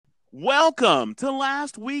Welcome to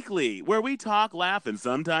Last Weekly, where we talk, laugh, and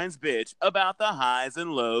sometimes bitch about the highs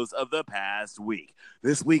and lows of the past week.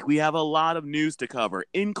 This week we have a lot of news to cover,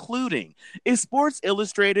 including: is Sports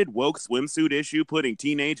Illustrated woke swimsuit issue putting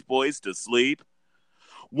teenage boys to sleep?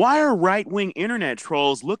 Why are right wing internet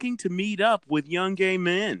trolls looking to meet up with young gay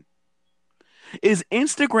men? Is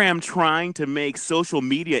Instagram trying to make social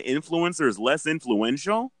media influencers less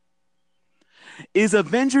influential? Is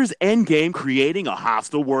Avengers Endgame creating a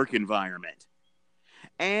hostile work environment?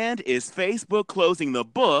 And is Facebook closing the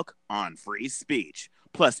book on free speech?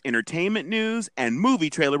 Plus entertainment news and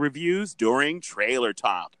movie trailer reviews during Trailer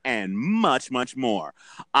Talk, and much, much more.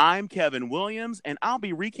 I'm Kevin Williams, and I'll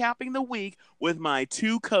be recapping the week with my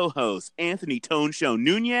two co-hosts, Anthony Tone Show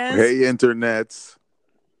Nunez Hey, internets.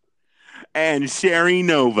 and Sherry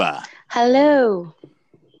Nova. Hello.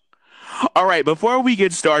 All right, before we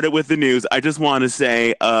get started with the news, I just want to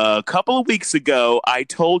say a couple of weeks ago, I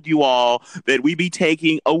told you all that we'd be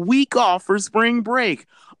taking a week off for spring break.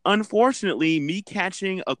 Unfortunately, me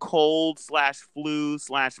catching a cold slash flu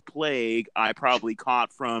slash plague I probably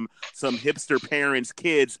caught from some hipster parents'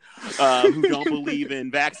 kids who don't believe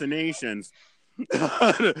in vaccinations.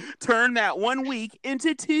 Turn that 1 week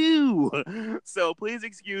into two. So please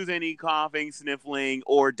excuse any coughing, sniffling,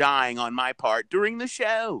 or dying on my part during the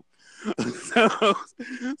show. so,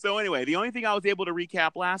 so anyway, the only thing I was able to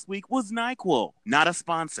recap last week was NyQuil, not a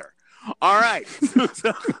sponsor. All right,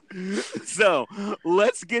 so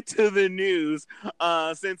let's get to the news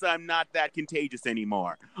since I'm not that contagious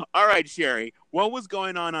anymore. All right, Sherry, what was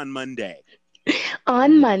going on Monday?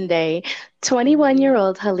 On Monday,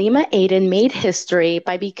 21-year-old Halima Aden made history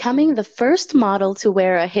by becoming the first model to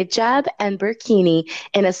wear a hijab and burkini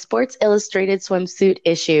in a Sports Illustrated swimsuit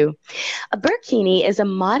issue. A burkini is a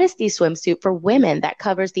modesty swimsuit for women that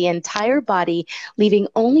covers the entire body, leaving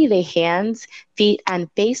only the hands, feet,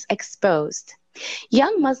 and face exposed.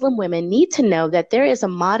 Young Muslim women need to know that there is a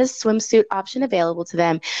modest swimsuit option available to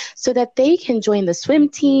them so that they can join the swim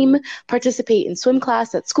team, participate in swim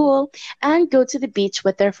class at school, and go to the beach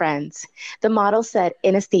with their friends. The model said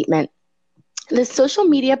in a statement. The social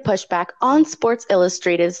media pushback on Sports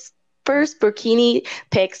Illustrated's first burkini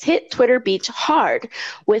pics hit Twitter Beach hard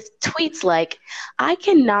with tweets like, I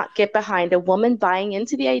cannot get behind a woman buying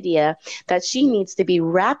into the idea that she needs to be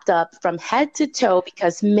wrapped up from head to toe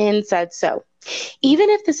because men said so. Even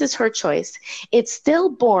if this is her choice, it's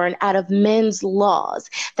still born out of men's laws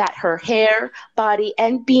that her hair, body,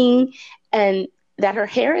 and that her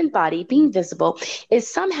hair and body being visible is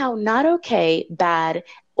somehow not okay, bad,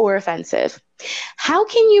 or offensive. How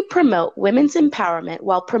can you promote women's empowerment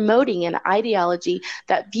while promoting an ideology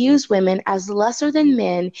that views women as lesser than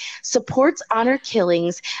men, supports honor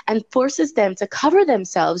killings, and forces them to cover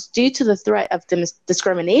themselves due to the threat of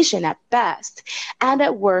discrimination at best, and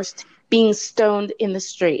at worst, being stoned in the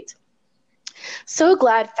street? So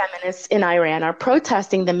glad feminists in Iran are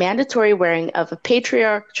protesting the mandatory wearing of a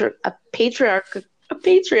patriarchal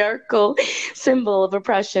symbol of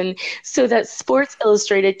oppression so that Sports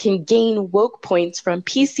Illustrated can gain woke points from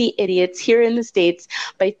PC idiots here in the States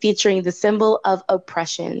by featuring the symbol of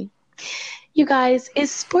oppression. You guys,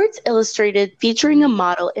 is Sports Illustrated featuring a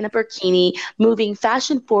model in a bikini moving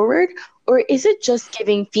fashion forward, or is it just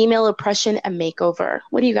giving female oppression a makeover?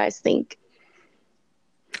 What do you guys think?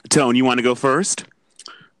 Tone, you want to go first?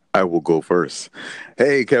 I will go first.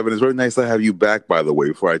 Hey, Kevin, it's very nice to have you back, by the way,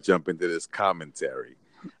 before I jump into this commentary.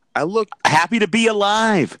 I look, Happy to be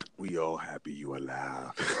alive. we all happy you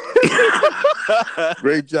alive.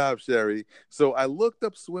 Great job, Sherry. So I looked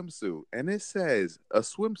up swimsuit, and it says a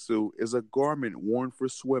swimsuit is a garment worn for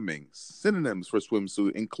swimming. Synonyms for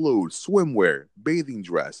swimsuit include swimwear, bathing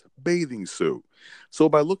dress, bathing suit. So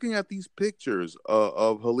by looking at these pictures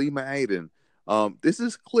of Halima Aden, this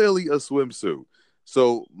is clearly a swimsuit.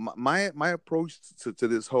 So my approach to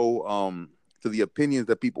this whole to the opinions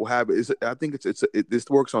that people have is, I think this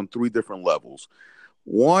works on three different levels.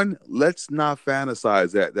 One, let's not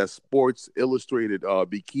fantasize that Sports Illustrated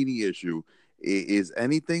bikini issue is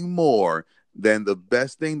anything more than the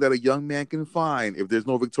best thing that a young man can find if there's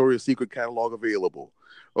no Victoria's Secret catalog available.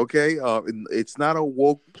 Okay, it's not a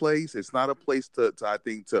woke place. It's not a place to I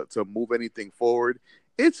think to move anything forward.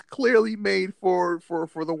 It's clearly made for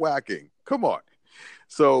the whacking. Come on.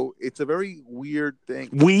 So it's a very weird thing.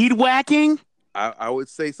 Weed whacking? I would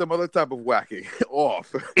say some other type of whacking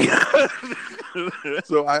off.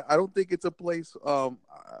 So I don't think it's a place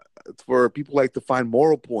for people like to find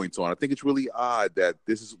moral points on. I think it's really odd that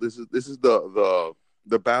this is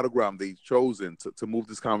the battleground they've chosen to move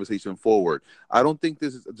this conversation forward. I don't think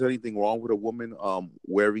there's anything wrong with a woman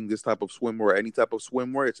wearing this type of swimwear or any type of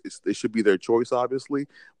swimwear. It should be their choice, obviously.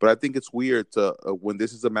 But I think it's weird to when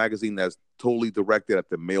this is a magazine that's totally directed at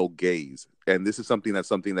the male gaze, and this is something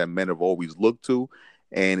that men have always looked to,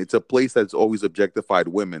 and it's a place that's always objectified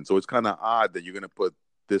women. So it's kind of odd that you're going to put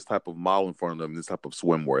this type of model in front of them, this type of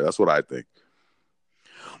swimwear. That's what I think.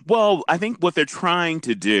 Well, I think what they're trying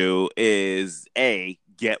to do is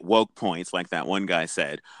get woke points, like that one guy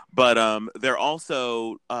said, but they're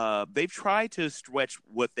also they've tried to stretch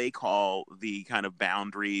what they call the kind of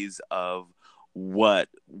boundaries of what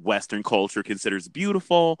Western culture considers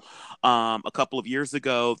beautiful. A couple of years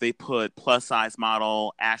ago, they put plus size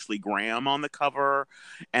model Ashley Graham on the cover,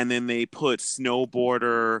 and then they put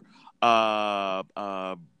snowboarder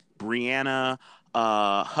Brianna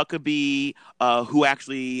Huckabee, who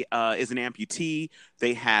actually is an amputee.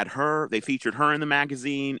 They featured her in the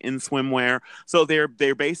magazine in swimwear. So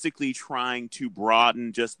they're basically trying to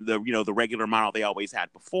broaden just the regular model they always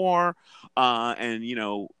had before,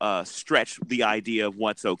 and stretch the idea of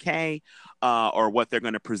what's okay, or what they're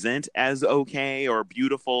going to present as okay or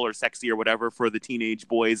beautiful or sexy or whatever for the teenage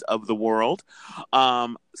boys of the world.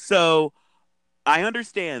 So I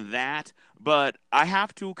understand that, but I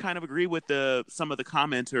have to kind of agree with some of the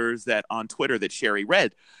commenters that on Twitter that Sherry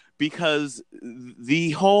read, because the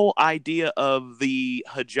whole idea of the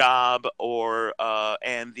hijab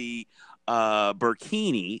and the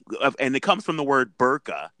burkini, and it comes from the word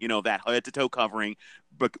burqa, that head to toe covering.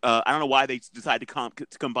 But I don't know why they decided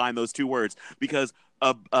to combine those two words, because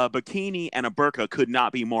a bikini and a burqa could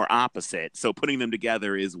not be more opposite. So putting them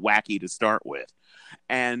together is wacky to start with.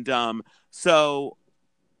 And so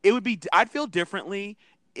I'd feel differently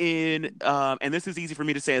and this is easy for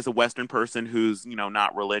me to say as a Western person who's,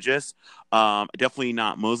 not religious, definitely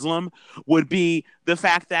not Muslim, would be the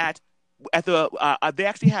fact that at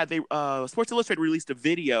Sports Illustrated released a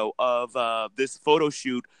video of this photo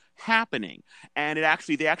shoot happening, and they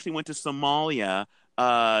actually went to Somalia,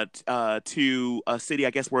 to a city,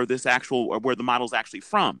 I guess, where the model's actually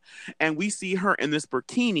from. And we see her in this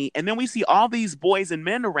bikini, and then we see all these boys and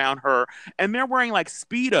men around her, and they're wearing like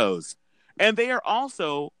Speedos, and they are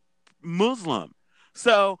also Muslim.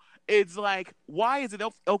 So it's like, why is it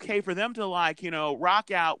okay for them to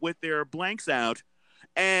rock out with their blanks out,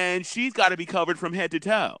 and she's got to be covered from head to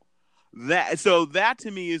toe? That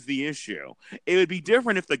to me is the issue. It would be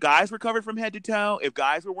different if the guys were covered from head to toe, if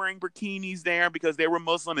guys were wearing bikinis there because they were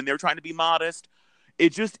Muslim and they're trying to be modest.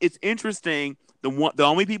 It's interesting. The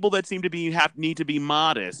only people that seem to need to be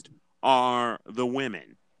modest are the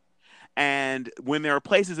women. And when there are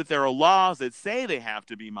places that there are laws that say they have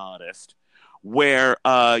to be modest, where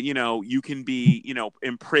you can be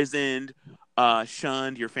imprisoned,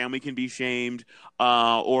 shunned, your family can be shamed,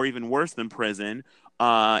 or even worse than prison,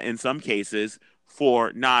 in some cases,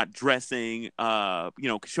 for not dressing,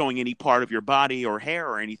 showing any part of your body or hair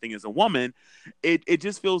or anything as a woman. It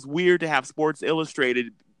just feels weird to have Sports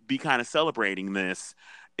Illustrated be kind of celebrating this.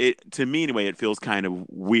 To me anyway, it feels kind of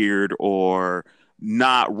weird or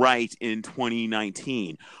not right in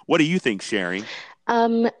 2019. What do you think, Sherry?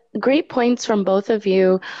 Great points from both of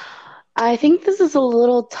you. I think this is a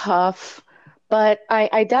little tough, but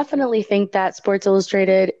I definitely think that Sports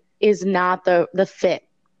Illustrated is not the fit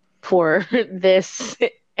for this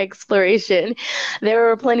exploration.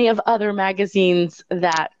 There are plenty of other magazines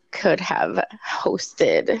that could have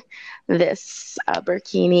hosted this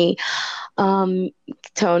burkini.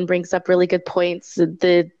 Tone brings up really good points.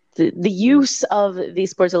 The use of the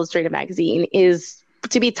Sports Illustrated magazine is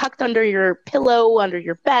to be tucked under your pillow, under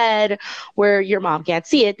your bed, where your mom can't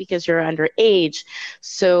see it because you're underage.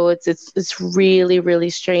 So it's really,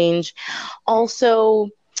 really strange. Also,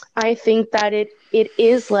 I think that it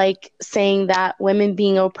is like saying that women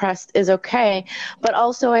being oppressed is okay, but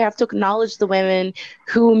also I have to acknowledge the women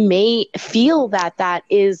who may feel that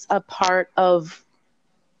is a part of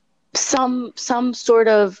some sort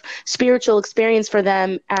of spiritual experience for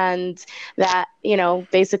them, and that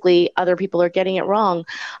basically other people are getting it wrong.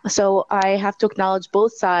 So I have to acknowledge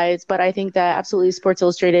both sides, but I think that absolutely Sports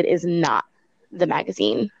Illustrated is not the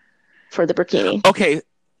magazine for the bikini.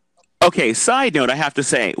 Okay, side note, I have to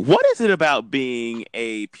say, what is it about being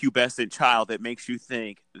a pubescent child that makes you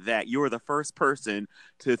think that you're the first person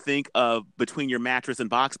to think of between your mattress and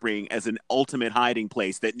box spring as an ultimate hiding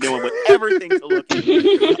place that no one would ever think to look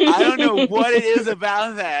in? I don't know what it is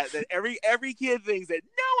about that every kid thinks that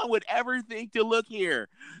no one would ever think to look here.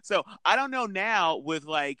 So I don't know now with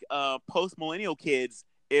post-millennial kids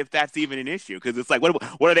if that's even an issue, because it's like,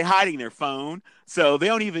 what are they hiding? Their phone? So they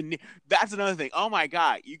don't even. That's another thing. Oh my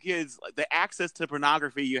God, you kids, the access to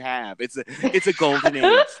pornography you have, it's a golden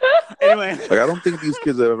age. Anyway, Like, I don't think these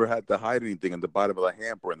kids have ever had to hide anything in the bottom of the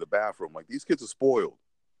hamper in the bathroom. Like, these kids are spoiled.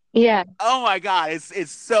 Yeah, oh my God,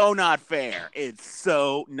 it's so not fair. It's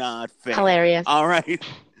so not fair. hilarious. All right.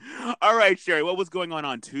 All right, Sherry, what was going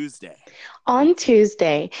on Tuesday? On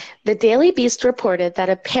Tuesday, the Daily Beast reported that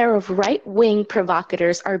a pair of right-wing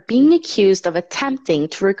provocateurs are being accused of attempting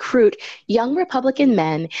to recruit young Republican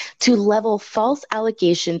men to level false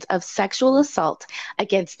allegations of sexual assault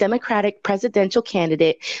against Democratic presidential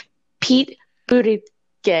candidate Pete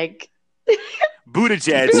Buttigieg.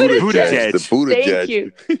 Buttigieg. The Buttigieg. Thank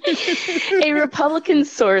you. A Republican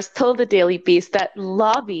source told the Daily Beast that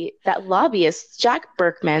lobbyist Jack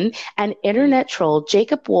Berkman and internet troll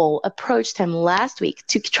Jacob Wohl approached him last week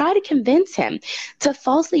to try to convince him to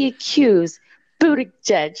falsely accuse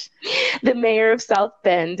Buttigieg, the mayor of South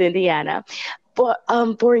Bend, Indiana,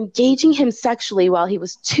 for engaging him sexually while he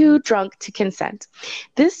was too drunk to consent.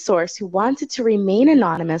 This source, who wanted to remain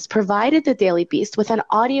anonymous, provided the Daily Beast with an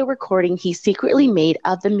audio recording he secretly made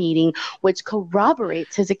of the meeting, which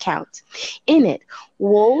corroborates his account. In it,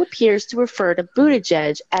 Wohl appears to refer to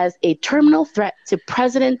Buttigieg as a terminal threat to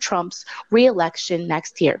President Trump's re-election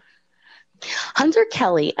next year. Hunter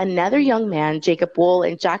Kelly, another young man Jacob Wohl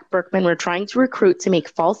and Jack Berkman were trying to recruit to make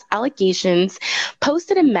false allegations,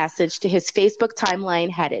 posted a message to his Facebook timeline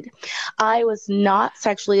headed, "I was not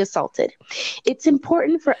sexually assaulted. It's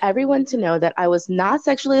important for everyone to know that I was not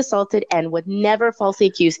sexually assaulted and would never falsely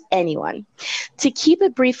accuse anyone. To keep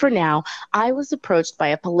it brief for now, I was approached by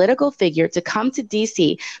a political figure to come to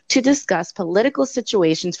D.C. to discuss political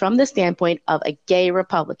situations from the standpoint of a gay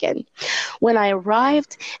Republican. When I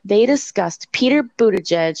arrived, they discussed Peter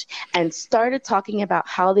Buttigieg and started talking about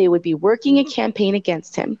how they would be working a campaign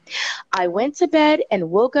against him. I went to bed and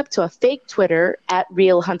woke up to a fake Twitter at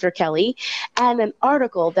Real Hunter Kelly and an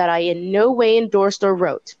article that I in no way endorsed or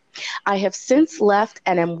wrote. I have since left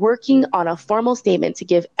and am working on a formal statement to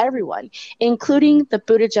give everyone, including the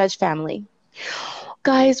Buttigieg family."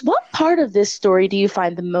 Guys, what part of this story do you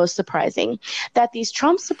find the most surprising? That these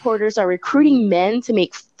Trump supporters are recruiting men to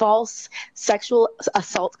make false sexual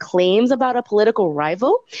assault claims about a political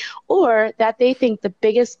rival? Or that they think the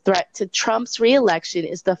biggest threat to Trump's re-election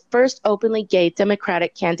is the first openly gay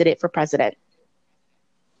Democratic candidate for president?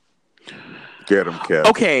 Get him, Kev.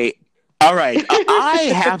 Okay. All right.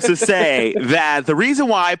 I have to say that the reason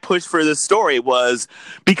why I pushed for this story was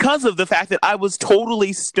because of the fact that I was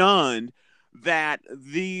totally stunned that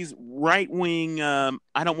these right-wing,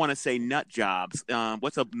 I don't want to say nut jobs.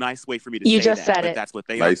 What's a nice way for me to say that? You just said it. That's what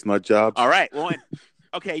they Nice are. nut jobs. All right. Well,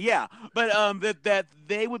 okay, yeah. But that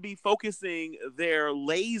they would be focusing their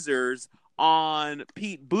lasers on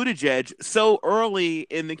Pete Buttigieg so early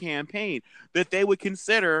in the campaign that they would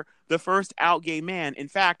consider the first out gay man. In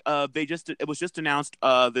fact, it was just announced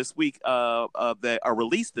this week,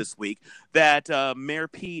 released this week, that Mayor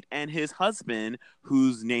Pete and his husband,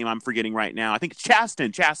 whose name I'm forgetting right now, I think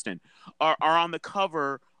Chasten, are on the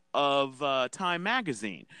cover of Time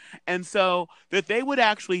magazine. And so that they would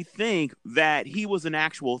actually think that he was an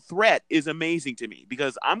actual threat is amazing to me,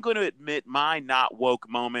 because I'm going to admit my not woke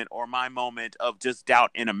moment, or my moment of just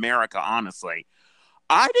doubt in America, honestly.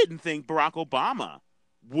 I didn't think Barack Obama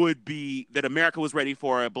would be, that America was ready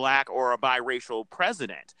for a black or a biracial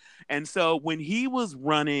president. And so when he was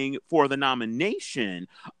running for the nomination,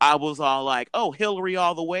 I was all like, oh, Hillary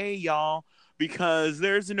all the way, y'all, because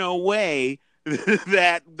there's no way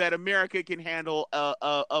that America can handle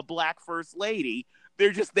a black first lady.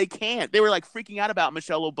 They can't. They were like freaking out about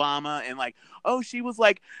Michelle Obama, and like, oh, she was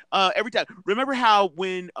like, every time. Remember how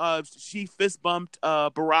when she fist bumped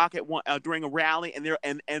Barack at one during a rally,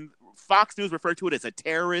 and Fox News referred to it as a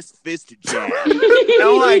terrorist fist jab. And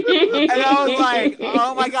I was like,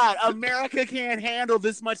 oh my God, America can't handle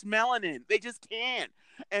this much melanin. They just can't.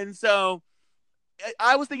 And so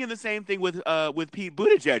I was thinking the same thing with Pete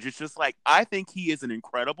Buttigieg. It's just like, I think he is an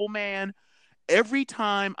incredible man. Every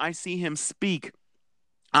time I see him speak,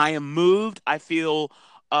 I am moved. I feel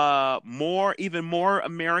even more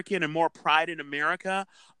American and more pride in America.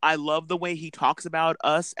 I love the way he talks about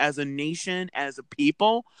us as a nation, as a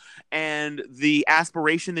people, and the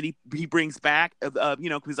aspiration that he brings back.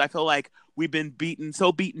 Because I feel like we've been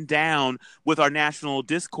beaten down with our national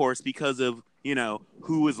discourse because of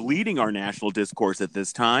who is leading our national discourse at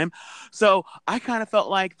this time. So I kind of felt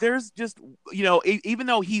like there's just, even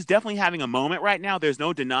though he's definitely having a moment right now, there's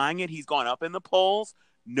no denying it. He's gone up in the polls.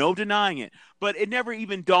 No denying it. But it never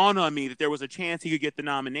even dawned on me that there was a chance he could get the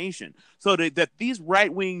nomination. So that these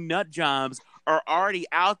right-wing nut jobs are already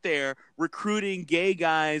out there recruiting gay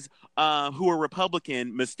guys who are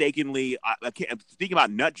Republican mistakenly. I'm thinking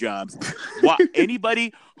about nut jobs.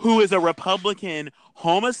 Anybody who is a Republican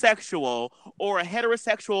homosexual or a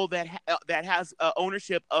heterosexual that has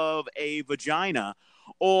ownership of a vagina,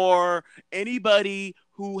 or anybody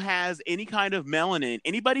who has any kind of melanin,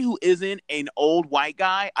 anybody who isn't an old white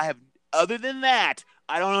guy, other than that,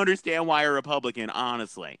 I don't understand why a Republican,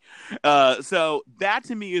 honestly. So that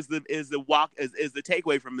to me is the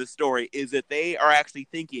takeaway from this story, is that they are actually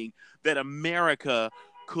thinking that America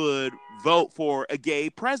could vote for a gay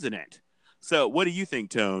president. So what do you think,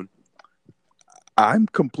 Tone? I'm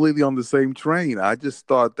completely on the same train. I just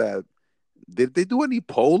thought that, did they do any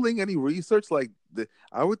polling, any research?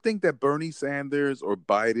 I would think that Bernie Sanders or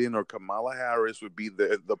Biden or Kamala Harris would be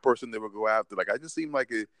the person they would go after. I just seem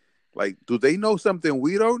like it. Do they know something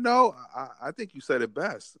we don't know? I think you said it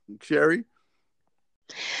best, Sherry.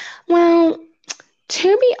 Well,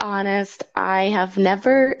 to be honest, I have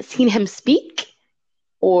never seen him speak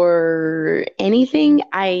or anything.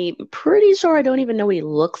 I'm pretty sure I don't even know what he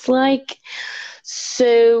looks like.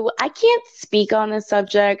 So I can't speak on this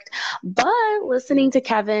subject, but listening to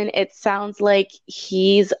Kevin, it sounds like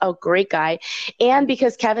he's a great guy. And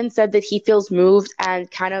because Kevin said that he feels moved and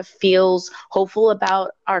kind of feels hopeful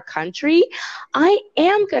about our country, I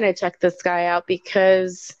am going to check this guy out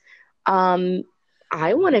because I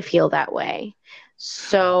want to feel that way.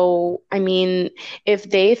 So, I mean, if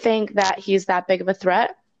they think that he's that big of a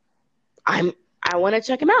threat, I want to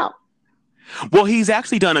check him out. Well, he's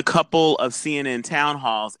actually done a couple of CNN town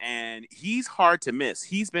halls, and he's hard to miss.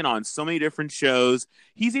 He's been on so many different shows.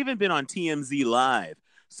 He's even been on TMZ Live.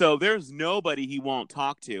 So there's nobody he won't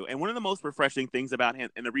talk to. And one of the most refreshing things about him,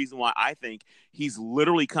 and the reason why I think he's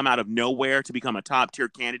literally come out of nowhere to become a top-tier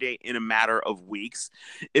candidate in a matter of weeks,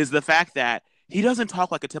 is the fact that he doesn't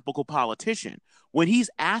talk like a typical politician. When he's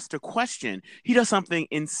asked a question, he does something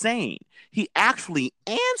insane. He actually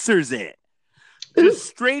answers it.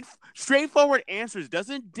 Just straightforward answers.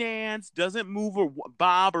 Doesn't dance, doesn't move or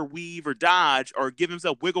bob or weave or dodge or give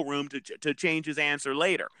himself wiggle room to change his answer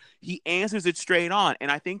later. He answers it straight on.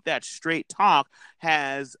 And I think that straight talk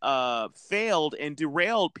has failed and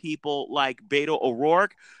derailed people like Beto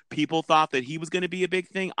O'Rourke. People thought that he was going to be a big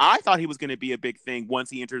thing. I thought he was going to be a big thing once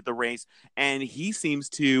he entered the race. And he seems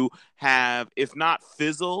to have, if not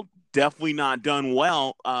fizzled, definitely not done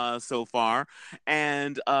well so far.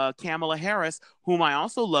 And Kamala Harris, whom I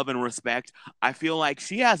also love and respect, I feel like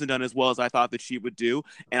she hasn't done as well as I thought that she would do.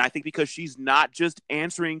 And I think because she's not just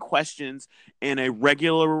answering questions in a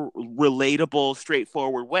regular, relatable,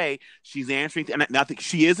 straightforward way, she's answering. And I think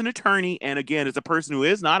she is an attorney. And again, as a person who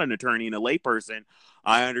is not an attorney and a layperson,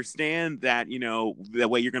 I understand that, the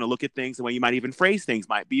way you're going to look at things, the way you might even phrase things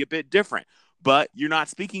might be a bit different. But you're not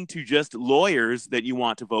speaking to just lawyers that you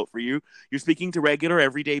want to vote for you. You're speaking to regular,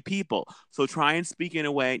 everyday people. So try and speak in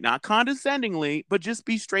a way, not condescendingly, but just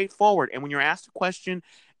be straightforward. And when you're asked a question,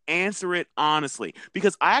 answer it honestly.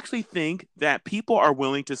 Because I actually think that people are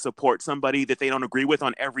willing to support somebody that they don't agree with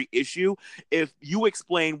on every issue if you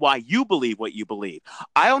explain why you believe what you believe.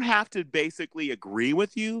 I don't have to basically agree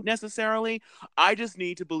with you necessarily. I just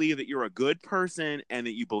need to believe that you're a good person and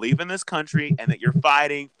that you believe in this country and that you're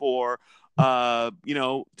fighting for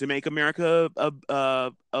to make America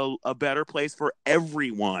a better place for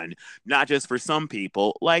everyone, not just for some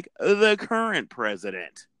people, like the current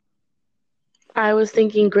president. I was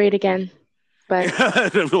thinking great again. But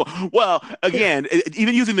well, again,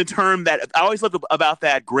 even using the term that I always loved about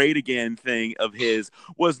that great again thing of his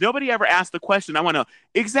was nobody ever asked the question. I want to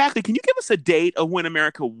exactly, can you give us a date of when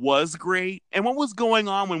America was great and what was going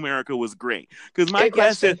on when America was great? Because my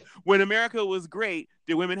guess is when America was great,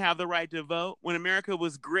 did women have the right to vote? When America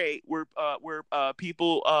was great, were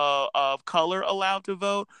people of color allowed to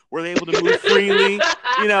vote? Were they able to move freely?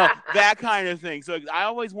 That kind of thing. So I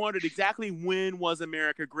always wondered exactly when was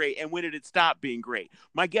America great and when did it stop being great?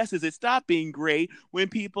 My guess is it stopped being great when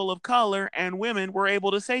people of color and women were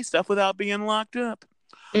able to say stuff without being locked up.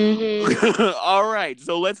 Mm-hmm. All right.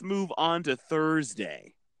 So let's move on to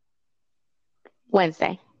Thursday.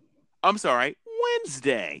 Wednesday. I'm sorry.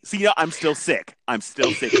 Wednesday. See, I'm still sick. You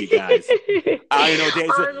guys. I know days.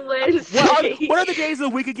 On Wednesday. What are the days of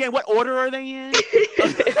the week again? What order are they in?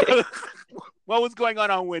 What was going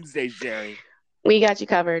on Wednesday, Sherry? We got you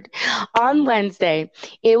covered. On Wednesday,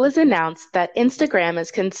 it was announced that Instagram is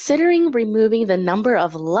considering removing the number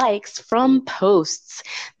of likes from posts.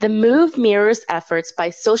 The move mirrors efforts by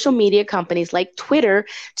social media companies like Twitter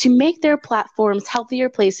to make their platforms healthier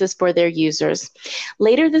places for their users.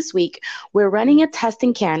 Later this week, we're running a test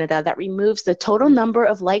in Canada that removes the total number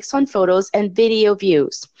of likes on photos and video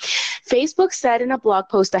views. Facebook said in a blog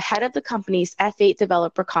post ahead of the company's F8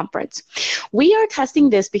 developer conference, "We are testing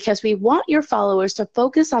this because we want your followers to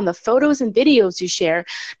focus on the photos and videos you share,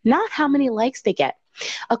 not how many likes they get."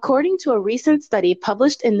 According to a recent study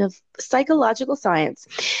published in the Psychological Science,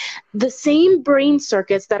 the same brain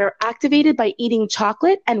circuits that are activated by eating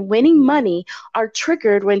chocolate and winning money are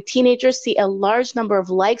triggered when teenagers see a large number of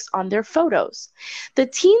likes on their photos. The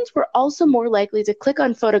teens were also more likely to click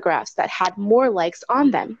on photographs that had more likes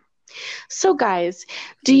on them. So, guys,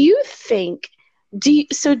 do you think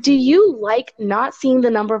do you like not seeing the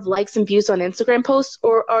number of likes and views on Instagram posts,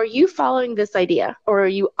 or are you following this idea, or are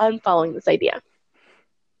you unfollowing this idea?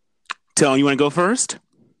 Tone, you want to go first?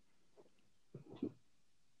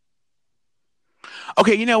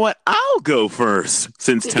 Okay, you know what? I'll go first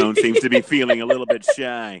since Tone seems to be feeling a little bit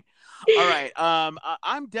shy. All right.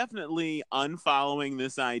 I'm definitely unfollowing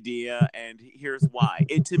this idea, and here's why.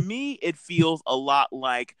 To me, it feels a lot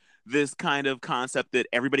like this kind of concept that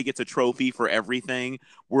everybody gets a trophy for everything.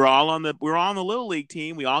 We're all on the Little League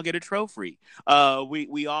team. We all get a trophy.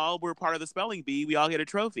 We all were part of the spelling bee. We all get a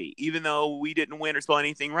trophy, even though we didn't win or spell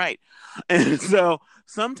anything right. And so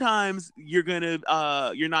sometimes you're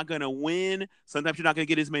not gonna win. Sometimes you're not gonna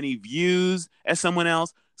get as many views as someone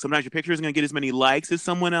else. Sometimes your picture isn't going to get as many likes as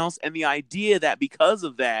someone else. And the idea that because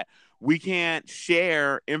of that, we can't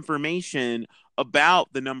share information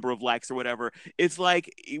about the number of likes or whatever. It's like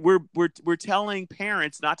we're telling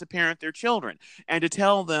parents not to parent their children and to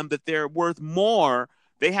tell them that they're worth more.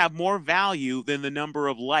 They have more value than the number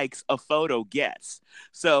of likes a photo gets.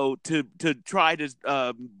 So to try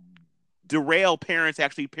to derail parents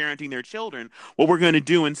actually parenting their children, what we're going to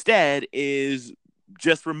do instead is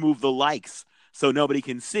just remove the likes so nobody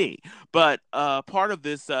can see. But part of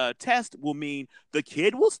this test will mean the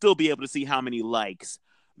kid will still be able to see how many likes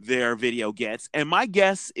their video gets. And my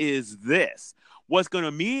guess is this. What's going to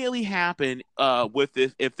immediately happen with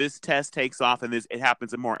this, if this test takes off and it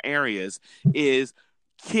happens in more areas, is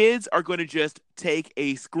kids are going to just take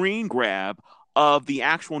a screen grab of the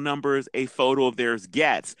actual numbers a photo of theirs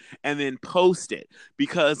gets and then post it.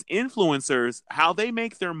 Because influencers, how they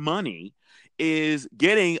make their money is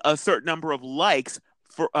getting a certain number of likes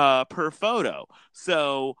for per photo.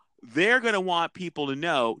 So they're going to want people to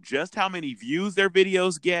know just how many views their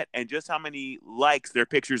videos get and just how many likes their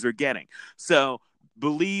pictures are getting. So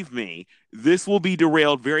believe me, this will be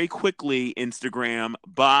derailed very quickly, Instagram,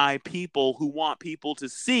 by people who want people to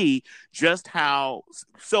see just how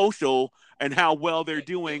social and how well they're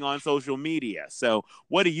doing on social media. So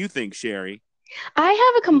what do you think, Sherry? I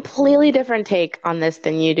have a completely different take on this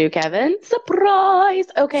than you do, Kevin. Surprise!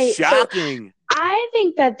 Okay, Shocking. So I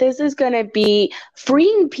think that this is going to be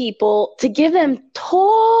freeing people to give them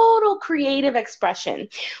total creative expression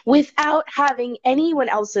without having anyone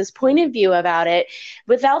else's point of view about it,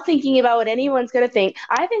 without thinking about what anyone's going to think.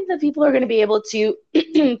 I think that people are going to be able to,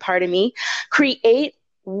 pardon me, create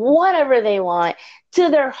whatever they want to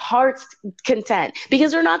their heart's content,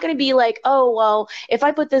 because they're not going to be like, oh, well, if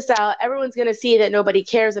I put this out, everyone's going to see that nobody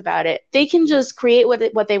cares about it. They can just create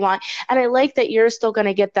what they want. And I like that you're still going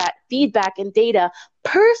to get that feedback and data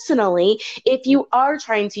personally if you are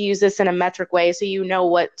trying to use this in a metric way, so you know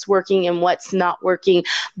what's working and what's not working.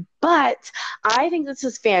 But I think this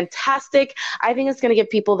is fantastic. I think it's going to give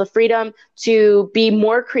people the freedom to be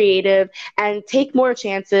more creative and take more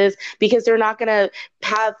chances, because they're not going to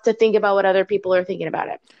have to think about what other people are thinking about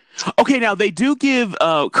it. Okay, now they do give,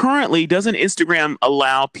 currently, doesn't Instagram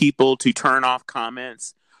allow people to turn off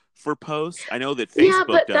comments for posts? I know that Facebook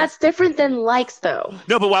but does. That's different than likes, though.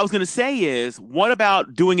 No, but what I was going to say is, what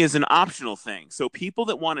about doing as an optional thing? So people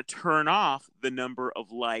that want to turn off the number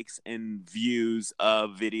of likes and views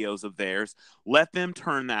of videos of theirs, let them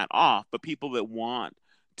turn that off. But people that want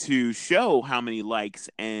to show how many likes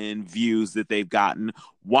and views that they've gotten,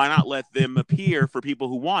 why not let them appear for people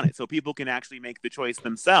who want it, so people can actually make the choice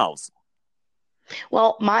themselves?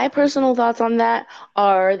 Well, my personal thoughts on that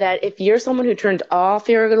are that if you're someone who turned off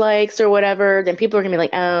your likes or whatever, then people are gonna be like,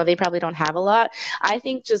 oh, they probably don't have a lot. I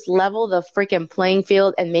think just level the freaking playing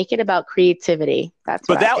field and make it about creativity. That's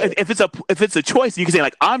what But I that think. if it's a choice, you can say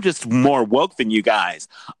like, I'm just more woke than you guys.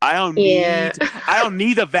 I don't Yeah. need I don't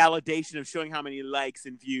need the validation of showing how many likes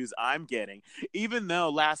and views I'm getting, even though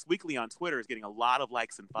Last Weekly on Twitter is getting a lot of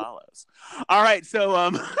likes and follows. All right,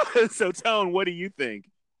 so so Tone, what do you think?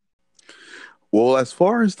 Well, as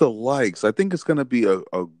far as the likes, I think it's going to be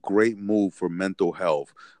a great move for mental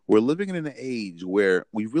health. We're living in an age where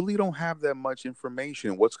we really don't have that much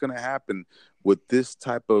information. What's going to happen with this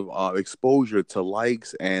type of exposure to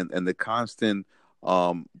likes and the constant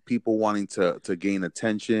people wanting to gain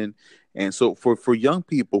attention? And so for young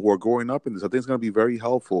people who are growing up in this, I think it's going to be very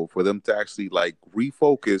helpful for them to actually like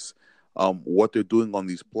refocus what they're doing on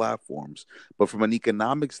these platforms. But from an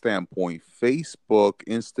economic standpoint, Facebook,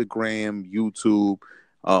 Instagram, YouTube,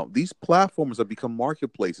 these platforms have become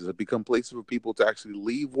marketplaces, have become places for people to actually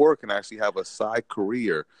leave work and actually have a side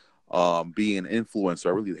career. Being an influencer, I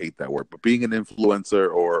really hate that word, but being an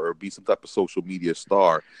influencer or be some type of social media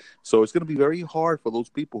star. So it's going to be very hard for those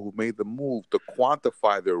people who made the move to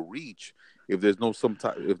quantify their reach if there's no some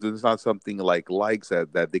if there's not something like likes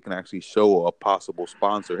that they can actually show a possible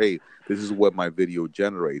sponsor. Hey, this is what my video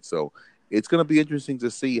generates. So it's going to be interesting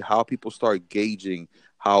to see how people start gauging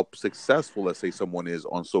how successful, let's say, someone is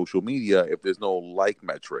on social media if there's no like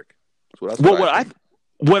metric. So that's what Well, I think.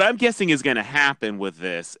 what I'm guessing is going to happen with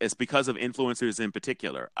this is because of influencers in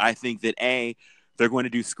particular. I think that they're going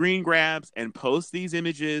to do screen grabs and post these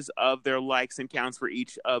images of their likes and counts for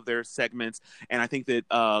each of their segments. And I think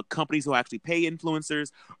that companies who actually pay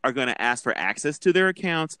influencers are going to ask for access to their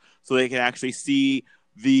accounts so they can actually see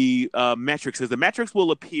the metrics, because the metrics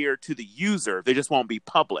will appear to the user, they just won't be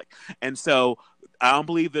public. And so I don't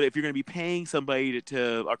believe that if you're going to be paying somebody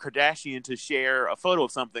to a Kardashian to share a photo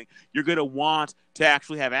of something, you're going to want to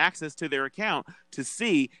actually have access to their account to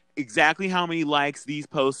see exactly how many likes these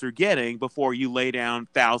posts are getting before you lay down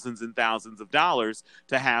thousands and thousands of dollars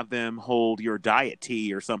to have them hold your diet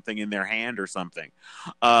tea or something in their hand or something.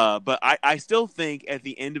 But I still think at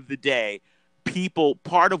the end of the day,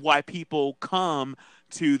 part of why people come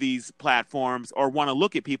to these platforms or want to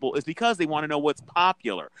look at people is because they want to know what's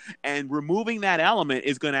popular. And removing that element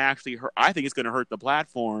is going to actually hurt. I think it's going to hurt the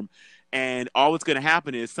platform. And all that's going to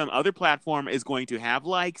happen is some other platform is going to have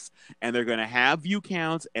likes and they're going to have view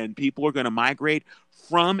counts, and people are going to migrate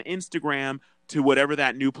from Instagram to whatever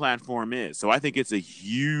that new platform is. So I think it's a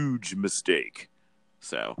huge mistake.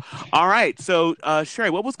 So, all right. So, Sherry,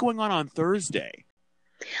 what was going on Thursday?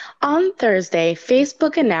 On Thursday,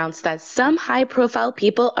 Facebook announced that some high profile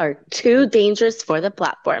people are too dangerous for the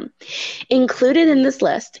platform. Included in this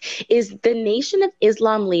list is the Nation of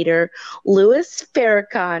Islam leader Louis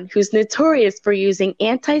Farrakhan, who's notorious for using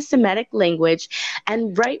anti Semitic language,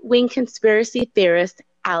 and right wing conspiracy theorist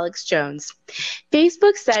Alex Jones.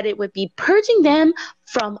 Facebook said it would be purging them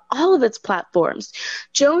from all of its platforms.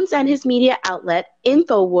 Jones and his media outlet,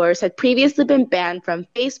 InfoWars, had previously been banned from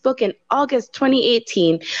Facebook in August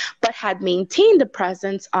 2018, but had maintained a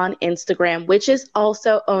presence on Instagram, which is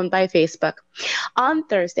also owned by Facebook. On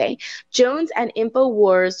Thursday, Jones and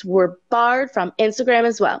InfoWars were barred from Instagram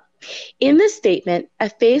as well. In the statement, a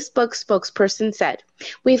Facebook spokesperson said,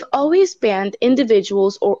 "We've always banned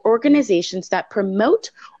individuals or organizations that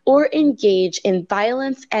promote or engage in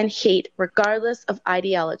violence and hate regardless of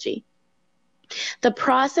ideology. The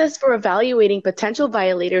process for evaluating potential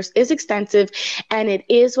violators is extensive, and it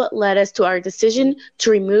is what led us to our decision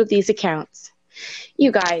to remove these accounts."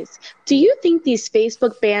 You guys, do you think these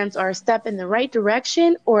Facebook bans are a step in the right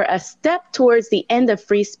direction or a step towards the end of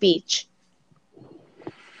free speech?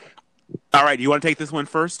 All right. Do you want to take this one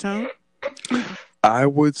first, Tone? I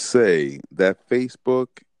would say that Facebook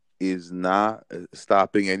is not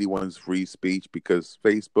stopping anyone's free speech because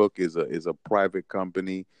Facebook is a private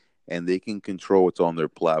company and they can control what's on their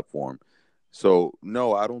platform. So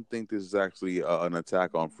no, I don't think this is actually an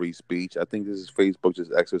attack on free speech. I think this is Facebook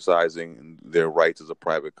just exercising their rights as a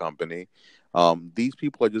private company. These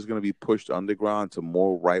people are just going to be pushed underground to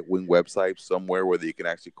more right wing websites somewhere where they can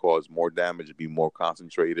actually cause more damage and be more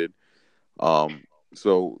concentrated. Um,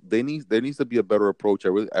 so there needs to be a better approach.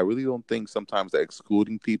 I really don't think sometimes that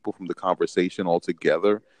excluding people from the conversation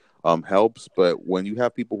altogether helps. But when you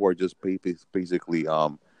have people who are just basically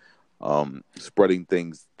spreading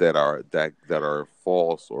things that are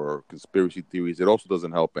false or conspiracy theories, it also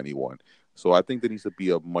doesn't help anyone. So I think there needs to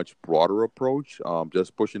be a much broader approach.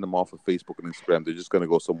 Just pushing them off of Facebook and Instagram, they're just going to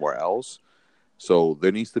go somewhere else. So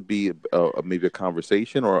there needs to be maybe a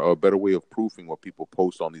conversation or a better way of proofing what people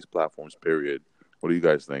post on these platforms. Period. What do you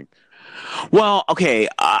guys think? Well, okay,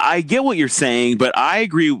 I get what you're saying, but I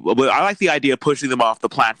agree. I like the idea of pushing them off the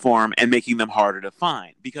platform and making them harder to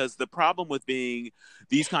find, because the problem with being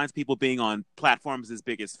these kinds of people being on platforms as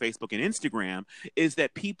big as Facebook and Instagram is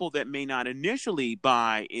that people that may not initially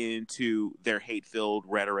buy into their hate-filled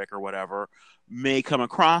rhetoric or whatever may come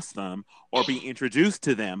across them or be introduced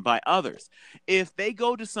to them by others. If they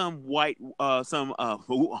go to some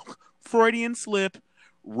Freudian slip,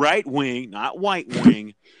 right wing, not white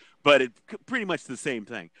wing, but it's pretty much the same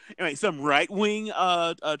thing. Anyway, some right-wing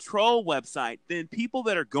troll website, then people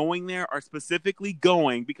that are going there are specifically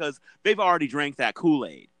going because they've already drank that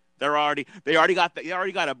Kool-Aid. They already got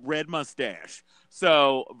a red mustache.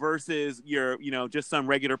 So versus just some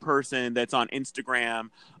regular person that's on Instagram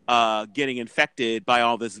getting infected by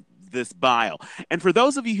all this bile. And for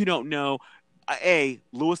those of you who don't know, Louis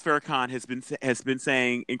Farrakhan has been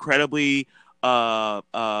saying incredibly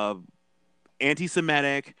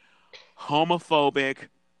anti-Semitic, homophobic,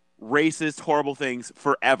 racist, horrible things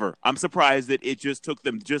forever. I'm surprised that it just took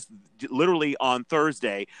them just literally on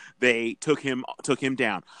Thursday they took him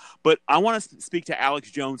down. But I want to speak to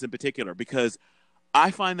Alex Jones in particular because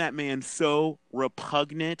I find that man so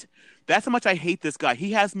repugnant. That's how much I hate this guy.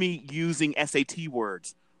 He has me using SAT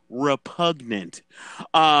words. Repugnant.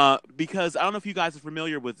 Because I don't know if you guys are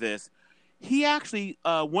familiar with this. He actually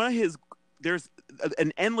there's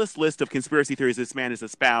an endless list of conspiracy theories this man has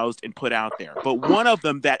espoused and put out there. But one of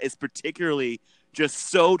them that is particularly just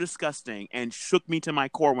so disgusting and shook me to my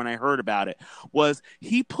core when I heard about it was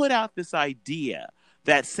he put out this idea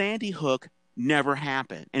that Sandy Hook never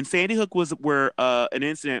happened. And Sandy Hook was an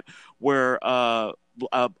incident where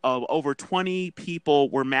over 20 people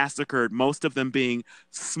were massacred, most of them being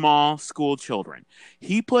small school children.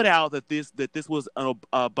 He put out that this was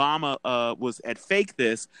Obama had faked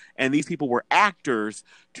this, and these people were actors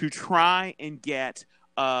to try and get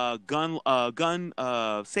gun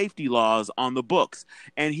safety laws on the books.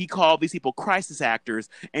 And he called these people crisis actors,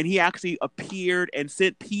 and he actually appeared and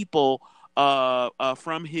sent people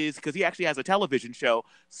from his, because he actually has a television show,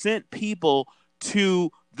 sent people to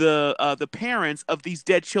the parents of these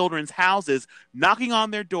dead children's houses, knocking on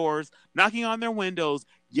their doors, knocking on their windows,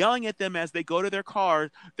 yelling at them as they go to their cars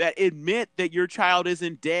that admit that your child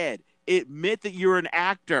isn't dead. Admit that you're an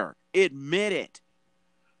actor. Admit it.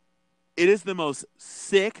 It is the most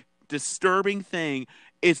sick, disturbing thing.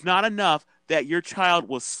 It's not enough that your child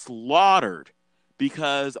was slaughtered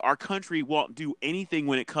because our country won't do anything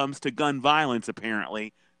when it comes to gun violence,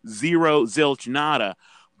 apparently. Zero, zilch, nada.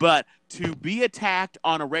 But to be attacked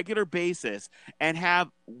on a regular basis and have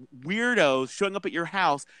weirdos showing up at your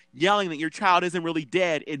house yelling that your child isn't really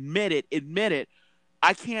dead, admit it.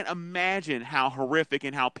 I can't imagine how horrific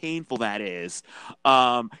and how painful that is.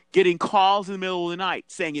 Getting calls in the middle of the night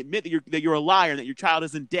saying, admit that you're a liar and that your child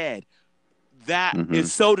isn't dead. That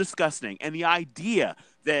is so disgusting. And the idea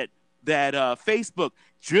that Facebook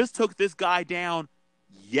just took this guy down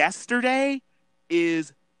yesterday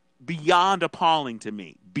is beyond appalling to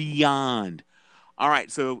me. Beyond. All right,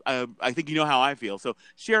 so I think you know how I feel. So,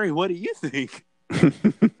 Sherry, what do you think?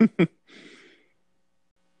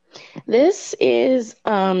 This is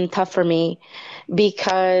tough for me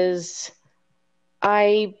because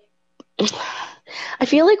I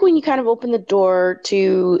feel like when you kind of open the door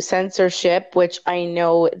to censorship, which I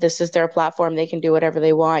know this is their platform, they can do whatever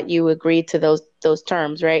they want. You agree to those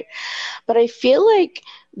terms, right? But I feel like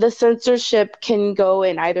the censorship can go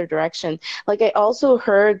in either direction. Like I also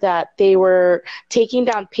heard that they were taking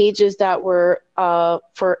down pages that were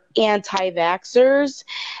for anti-vaxxers,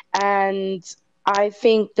 and I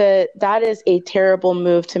think that is a terrible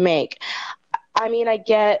move to make. I mean, I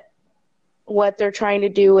get what they're trying to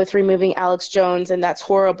do with removing Alex Jones, and that's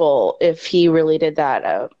horrible if he really did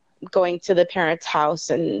that, going to the parents'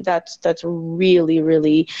 house, and that's really,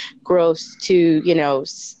 really gross to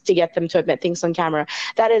get them to admit things on camera.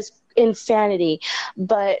 That is insanity.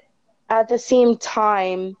 But at the same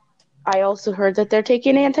time, I also heard that they're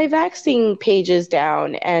taking anti-vaxxing pages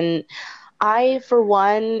down, and I, for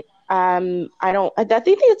one, I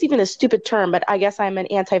think that's even a stupid term, but I guess I'm an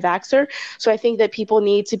anti-vaxxer. So I think that people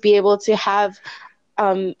need to be able to have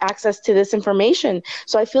access to this information.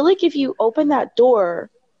 So I feel like if you open that door,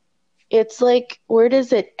 it's like, where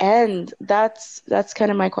does it end? That's kind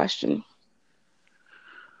of my question.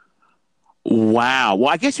 Wow. Well,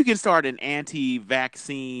 I guess you can start an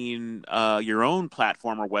anti-vaccine, your own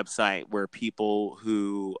platform or website where people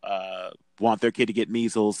who want their kid to get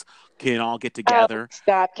measles can all get Oh, together.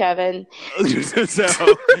 stop, Kevin.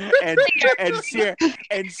 So and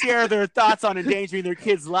share their thoughts on endangering their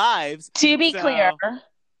kids' lives. To be clear, So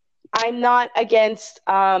I'm not against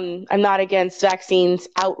vaccines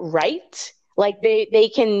outright. Like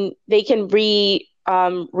they can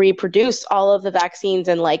reproduce all of the vaccines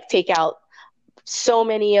and like take out so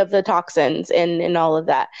many of the toxins and all of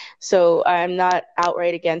that. So I'm not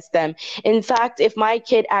outright against them. In fact, if my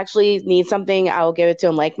kid actually needs something, I will give it to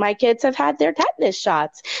him. Like my kids have had their tetanus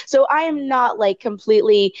shots. So I am not like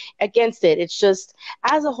completely against it. It's just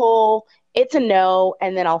as a whole, it's a no,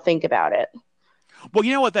 and then I'll think about it. well,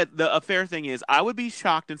 you know what? A fair thing is, I would be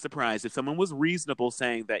shocked and surprised if someone was reasonable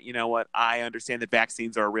saying that, you know what, I understand that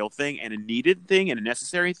vaccines are a real thing and a needed thing and a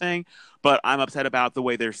necessary thing, but I'm upset about the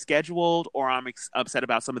way they're scheduled, or I'm upset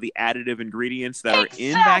about some of the additive ingredients that are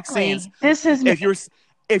in vaccines. Exactly. This is me.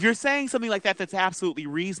 If you're saying something like that, that's absolutely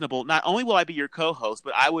reasonable. Not only will I be your co-host,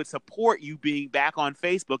 but I would support you being back on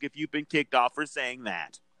Facebook if you've been kicked off for saying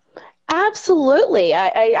that. Absolutely.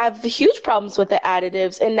 I have huge problems with the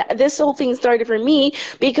additives. And this whole thing started for me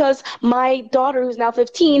because my daughter, who's now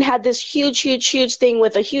 15, had this huge, huge, huge thing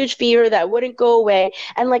with a huge fever that wouldn't go away.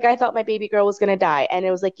 And like, I thought my baby girl was going to die. And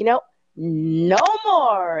it was like, no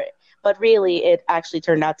more. But really, it actually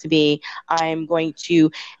turned out to be I'm going to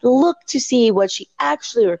look to see what she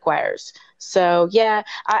actually requires. So, yeah,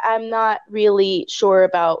 I'm not really sure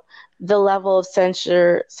about the level of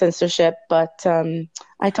censorship, but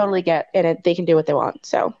I totally get it. They can do what they want.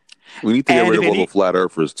 So We need to get And rid if of all the any, flat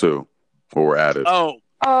earthers too, or we're at it. oh,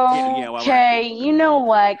 yeah, well, okay, you know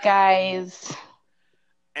what, guys?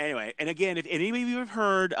 anyway, and again, if any of you have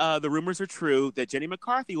heard, the rumors are true that Jenny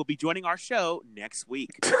McCarthy will be joining our show next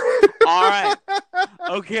week. All right.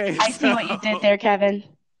 Okay. I see what you did there, Kevin.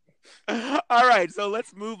 All right, so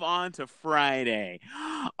let's move on to Friday.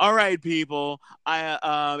 All right, people.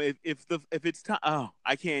 If it's time, oh,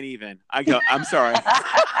 I can't even. I'm sorry.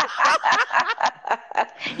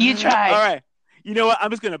 You tried. All right. You know what? I'm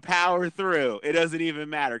just going to power through. It doesn't even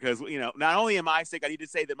matter because, not only am I sick, I need to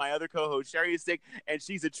say that my other co-host, Sherry, is sick, and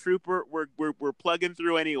she's a trooper. We're plugging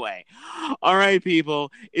through anyway. All right,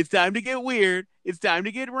 people. It's time to get weird. It's time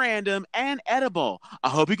to get random and edible. I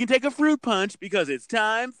hope you can take a fruit punch because it's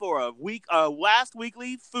time for a last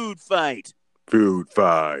weekly food fight. Food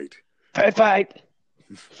fight. Fight.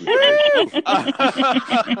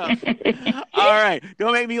 All right,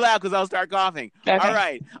 don't make me laugh because I'll start coughing. Okay. All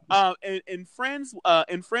right, in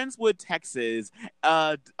Friendswood, Texas,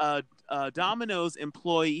 Domino's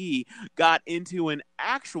employee got into an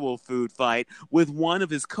actual food fight with one of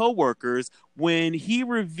his coworkers when he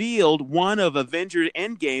revealed one of Avengers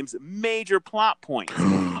Endgame's major plot points.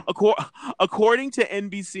 According to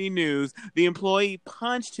NBC News, the employee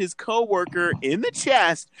punched his coworker in the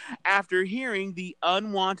chest after hearing the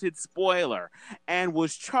unwanted spoiler and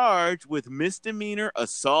was charged with misdemeanor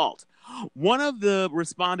assault. One of the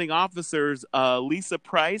responding officers, Lisa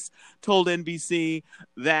Price, told NBC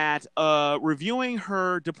that reviewing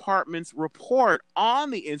her department's report on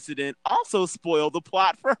the incident also spoiled the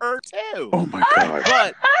plot for her too. Oh my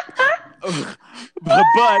god!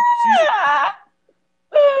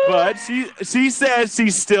 But she says she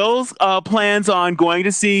still plans on going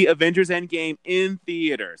to see Avengers Endgame in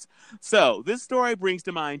theaters. So this story brings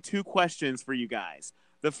to mind two questions for you guys.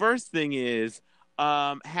 The first thing is,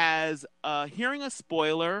 has hearing a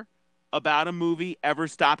spoiler about a movie ever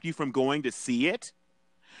stopped you from going to see it?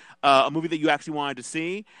 A movie that you actually wanted to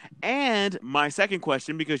see? And my second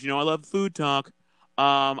question, because I love food talk,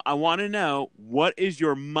 I want to know, what is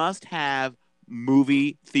your must-have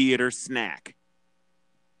movie theater snack?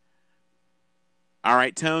 All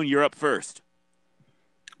right, Tone, you're up first.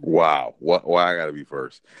 Wow. Why I gotta be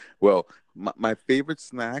first? Well, my favorite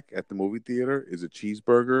snack at the movie theater is a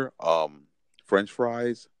cheeseburger, French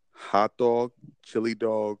fries, hot dog, chili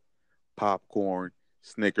dog, popcorn,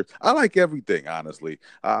 Snickers. I like everything, honestly.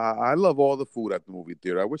 I love all the food at the movie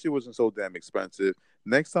theater. I wish it wasn't so damn expensive.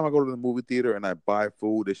 Next time I go to the movie theater and I buy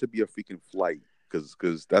food, there should be a freaking flight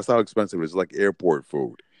because that's how expensive it is. It's like airport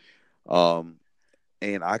food. Um,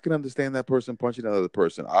 and I can understand that person punching another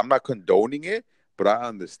person. I'm not condoning it, but I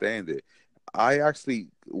understand it. I actually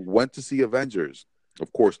went to see Avengers.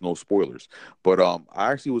 Of course, no spoilers. But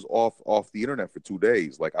I actually was off the internet for 2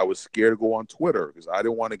 days. Like I was scared to go on Twitter because I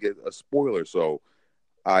didn't want to get a spoiler. So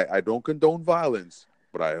I don't condone violence,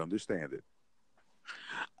 but I understand it.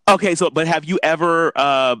 Okay, so but have you ever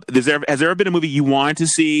has there ever been a movie you wanted to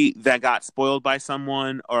see that got spoiled by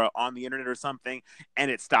someone or on the internet or something,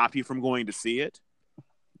 and it stopped you from going to see it?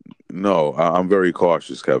 No, I'm very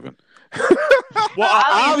cautious, Kevin. Well,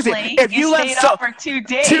 obviously, if you left stayed out for 2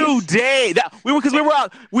 days. 2 days, we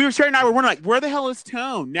were Sherry and I were wondering, like, where the hell is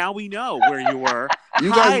Tone? Now we know where you were.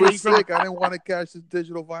 You guys were sick. I didn't want to catch the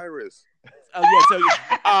digital virus. Oh yeah, so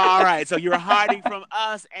all right, so you were hiding from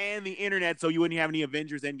us and the internet, so you wouldn't have any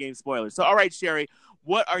Avengers Endgame spoilers. So, all right, Sherry,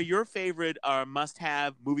 what are your favorite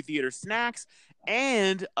must-have movie theater snacks?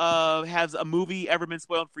 And has a movie ever been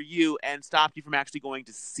spoiled for you and stopped you from actually going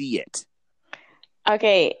to see it?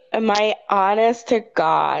 Okay, my honest to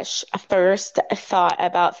gosh first thought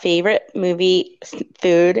about favorite movie,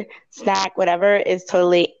 food, snack, whatever is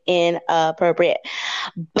totally inappropriate.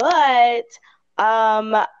 But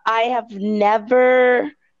I have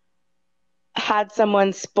never had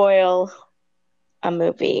someone spoil a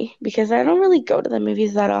movie because I don't really go to the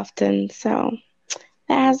movies that often, so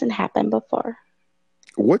that hasn't happened before.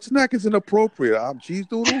 What snack is inappropriate? Cheese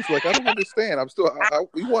doodles? Like, I don't understand.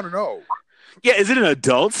 We want to know. Yeah, is it an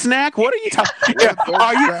adult snack? What are you talking?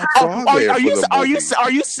 Are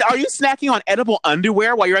you snacking on edible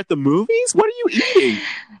underwear while you're at the movies? What are you eating?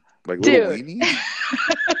 Like little weenies?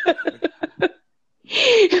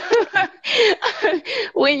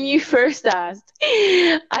 When you first asked,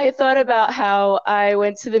 I thought about how I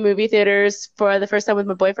went to the movie theaters for the first time with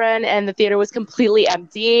my boyfriend, and the theater was completely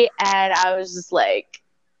empty, and I was just like,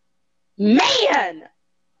 man,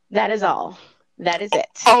 that is all. That is it.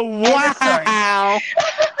 Oh, wow.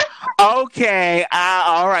 Okay.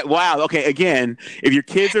 All right. Wow. Okay. Again, if your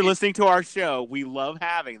kids are listening to our show, we love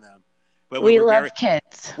having them. But we love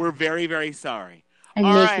kids. We're very, very sorry. All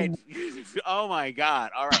right. Oh, my God.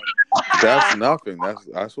 All right. That's nothing.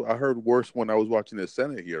 That's what I heard worse when I was watching the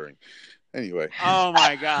Senate hearing. Anyway. Oh,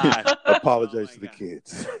 my God. Apologize to the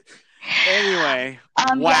kids. Anyway.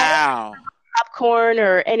 Wow. Popcorn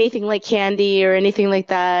or anything like candy or anything like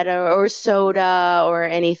that or soda or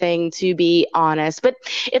anything, to be honest. But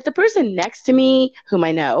if the person next to me, whom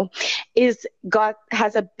I know,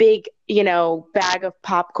 has a big, bag of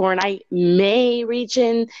popcorn, I may reach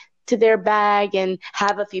in to their bag and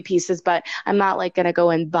have a few pieces, but I'm not like going to go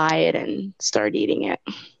and buy it and start eating it.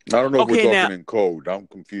 I don't know if we're talking in code. I'm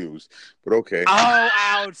confused, but okay. Oh,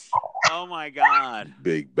 ouch. Oh, my God.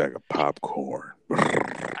 Big bag of popcorn.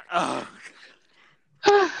 Oh.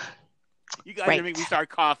 You guys are making me start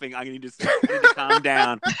coughing. I need to calm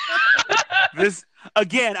down. This,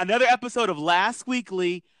 again, another episode of Last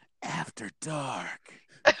Weekly After Dark.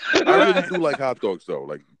 I really do like hot dogs, though.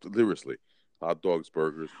 Like, seriously. Hot dogs,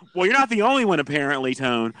 burgers. Well, you're not the only one, apparently,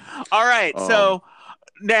 Tone. All right, so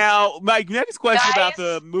now my next question about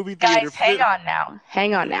the movie theater. Guys, hang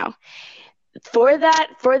on now. For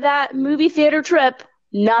that movie theater trip,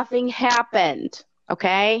 nothing happened.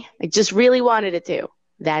 Okay? I just really wanted it to.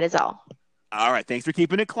 That is all. All right. Thanks for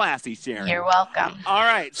keeping it classy, Sharon. You're welcome. All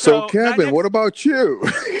right. So Kevin, what about you?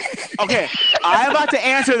 Okay. I'm about to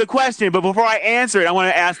answer the question, but before I answer it, I want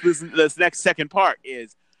to ask this next second part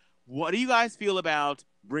is, what do you guys feel about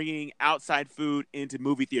bringing outside food into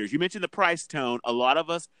movie theaters? You mentioned the price, Tone. A lot of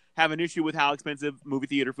us have an issue with how expensive movie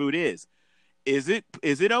theater food is. Is it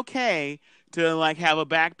okay to like have a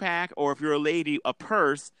backpack, or if you're a lady, a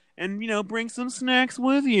purse, and bring some snacks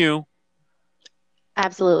with you?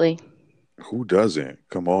 Absolutely. Who doesn't?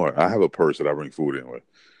 Come on. I have a purse that I bring food in with.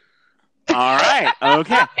 All right.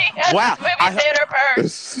 Okay. Wow.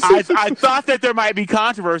 I thought that there might be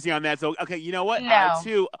controversy on that. So, okay, you know what?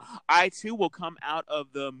 No. I too will come out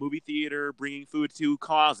of the movie theater bringing food to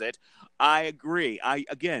closet. I agree. I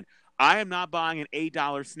am not buying an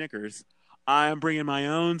 $8 Snickers. I am bringing my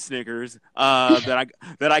own Snickers that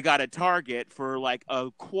I got at Target for like a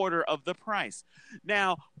quarter of the price.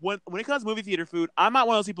 Now, when it comes to movie theater food, I'm not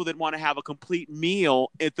one of those people that want to have a complete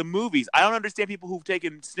meal at the movies. I don't understand people who've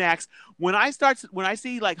taken snacks. When I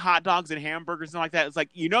see like hot dogs and hamburgers and like that, it's like,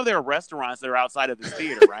 there are restaurants that are outside of this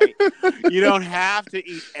theater, right? You don't have to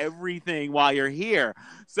eat everything while you're here.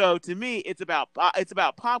 So to me, it's about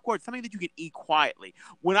popcorn, something that you can eat quietly.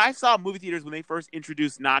 When I saw movie theaters when they first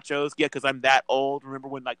introduced nachos, because I'm that old, remember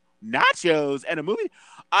when like nachos and a movie?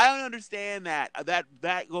 I don't understand that.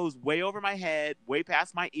 That goes way over my head, way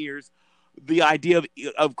past my ears. The idea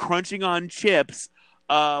of crunching on chips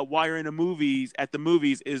while you're at the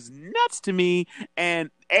movies is nuts to me. And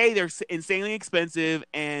A, they're insanely expensive,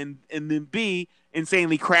 and then B,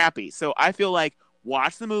 insanely crappy. So I feel like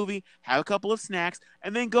watch the movie, have a couple of snacks,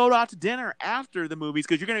 and then go out to dinner after the movies,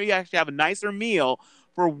 because you're going to actually have a nicer meal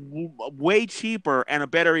for way cheaper and a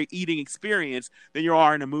better eating experience than you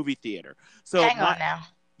are in a movie theater. So hang on now.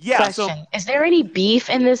 Yeah, so Question: is there any beef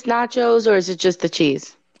in this nachos, or is it just the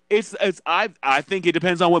cheese? I think it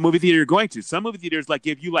depends on what movie theater you're going to. Some movie theaters like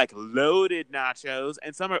give you like loaded nachos,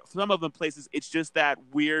 and some of them places it's just that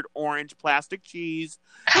weird orange plastic cheese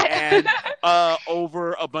and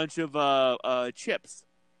over a bunch of chips.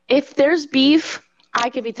 If there's beef, I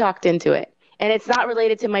could be talked into it, and it's not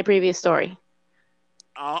related to my previous story.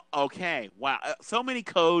 Okay, wow, so many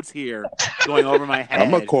codes here going over my head.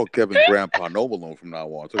 I'm gonna call Kevin Grandpa No Malone from now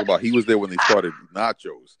on. Talk about he was there when they started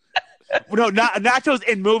nachos. No, not nachos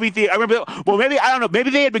in movie theater. I remember. Well, maybe I don't know. Maybe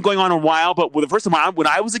they had been going on a while, but the first time when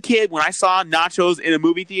I was a kid, when I saw nachos in a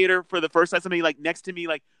movie theater for the first time, somebody like next to me,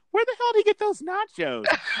 like, where the hell did he get those nachos?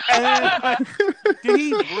 And then, like, did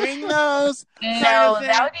he bring those? No,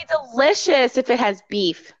 that would be delicious if it has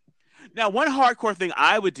beef. Now, one hardcore thing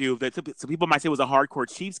I would do that some people might say was a hardcore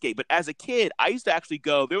cheapskate, but as a kid, I used to actually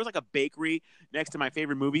go. There was like a bakery next to my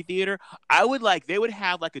favorite movie theater. They would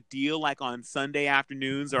have like a deal like on Sunday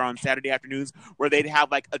afternoons or on Saturday afternoons where they'd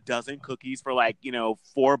have like a dozen cookies for like,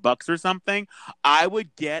 $4 or something. I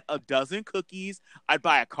would get a dozen cookies. I'd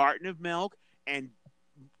buy a carton of milk, and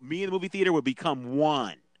me and the movie theater would become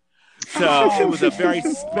one. So it was a very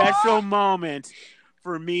special moment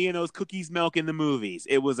for me and those cookies, milk in the movies.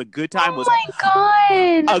 It was a good time. Oh my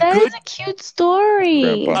God, that is a cute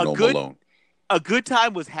story. Grandpa No Malone. A good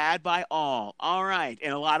time was had by all. All right,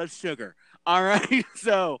 and a lot of sugar. All right,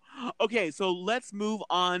 so let's move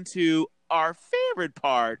on to our favorite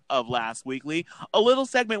part of Last Weekly, a little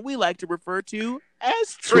segment we like to refer to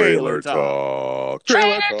as Trailer Talk.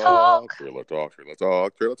 Trailer Talk.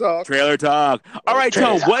 All right,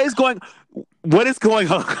 Tone, what is going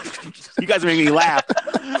on? You guys are making me laugh.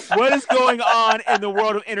 What is going on in the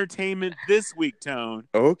world of entertainment this week, Tone?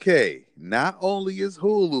 Okay, not only is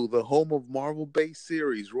Hulu the home of Marvel-based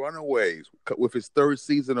series Runaways, with its third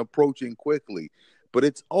season approaching quickly, but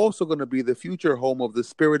it's also going to be the future home of the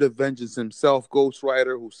Spirit of Vengeance himself, Ghost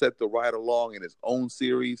Rider, who set the ride along in his own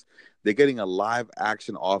series. They're getting a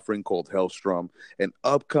live-action offering called Hellstrom, and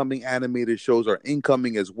upcoming animated shows are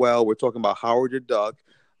incoming as well. We're talking about Howard the Duck,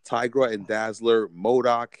 Tigra and Dazzler,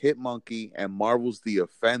 MODOK, Hitmonkey, and Marvel's The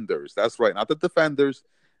Offenders. That's right, not the Defenders,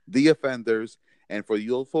 The Offenders. And for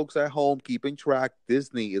you folks at home keeping track,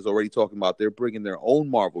 Disney is already talking about they're bringing their own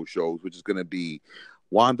Marvel shows, which is going to be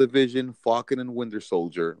WandaVision, Falcon and Winter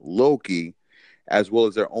Soldier, Loki, as well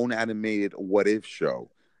as their own animated What If show.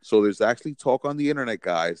 So there's actually talk on the internet,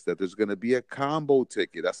 guys, that there's going to be a combo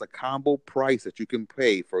ticket. That's a combo price that you can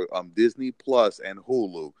pay for Disney Plus and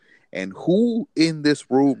Hulu. And who in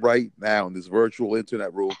this room right now, in this virtual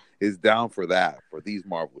internet room, is down for that, for these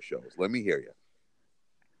Marvel shows? Let me hear you.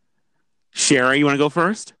 Sherry, you want to go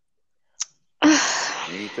first?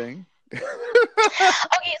 Anything? Okay,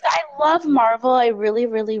 so I love Marvel. I really,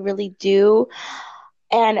 really, really do.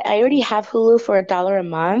 And I already have Hulu for $1 a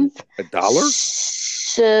month. $1?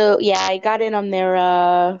 So, yeah, I got in on their,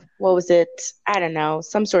 what was it? I don't know,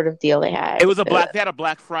 some sort of deal they had. It was they had a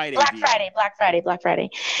Black Friday deal. Black Friday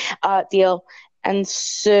deal. And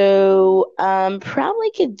so,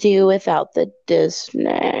 probably could do without the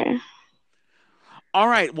Disney. All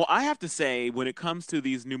right. Well, I have to say, when it comes to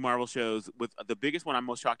these new Marvel shows, with the biggest one I'm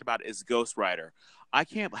most shocked about is Ghost Rider.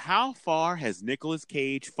 How far has Nicolas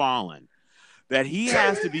Cage fallen that he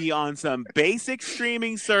has to be on some basic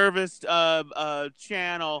streaming service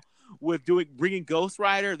channel with bringing Ghost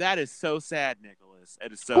Rider? That is so sad, Nicholas.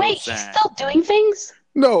 It is so Wait, sad. He's still doing things?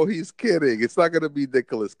 No, he's kidding. It's not going to be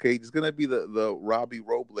Nicolas Cage. It's going to be the Robbie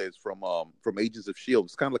Robles from Agents of S.H.I.E.L.D.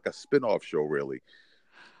 It's kind of like a spin-off show, really.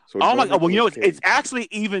 So oh my God! Well, it's actually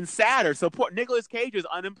even sadder. So poor Nicolas Cage is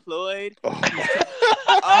unemployed.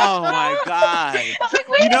 Oh my God!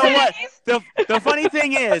 You know what? The funny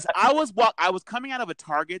thing is, I was coming out of a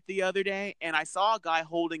Target the other day, and I saw a guy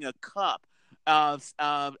holding a cup, holding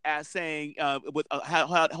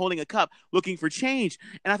a cup, looking for change,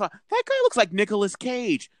 and I thought that guy looks like Nicolas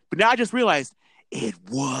Cage. But now I just realized it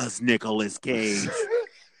was Nicolas Cage.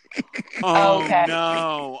 Oh okay.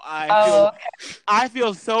 No! I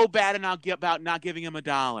feel so bad about not giving him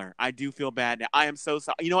 $1. I do feel bad now. I am so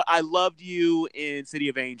sorry. You know what? I loved you in City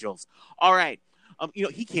of Angels. All right.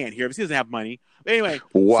 He can't hear because he doesn't have money. But anyway.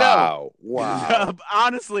 Wow.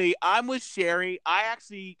 Honestly, I'm with Sherry. I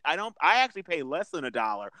actually pay less than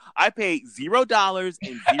 $1. I pay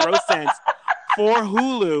 $0.00 for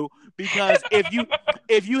Hulu because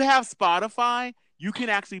if you have Spotify, you can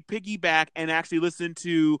actually piggyback and actually listen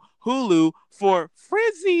to Hulu for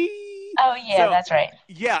Frizzy. Oh, yeah, that's right.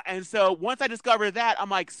 Yeah, and so once I discovered that,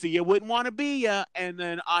 I'm like, see, you wouldn't want to be ya. And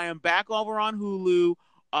then I am back over on Hulu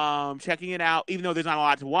checking it out, even though there's not a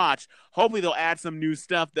lot to watch. Hopefully they'll add some new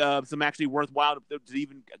stuff, some actually worthwhile to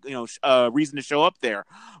even, reason to show up there.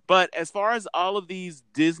 But as far as all of these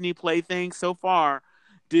Disney Play things so far,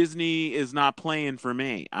 Disney is not playing for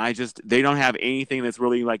me. They don't have anything that's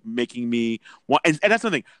really like making me want. And that's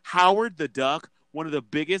something. Howard the Duck, one of the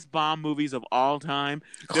biggest bomb movies of all time.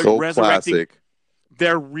 They're resurrecting. Classic.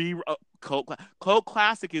 They're cult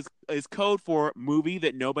classic is code for movie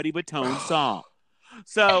that nobody but Tone saw.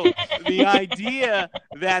 So the idea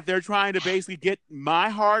that they're trying to basically get my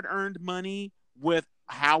hard-earned money with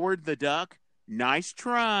Howard the Duck, nice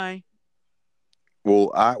try.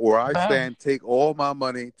 Well, where I stand, take all my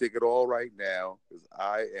money, take it all right now, because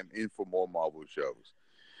I am in for more Marvel shows.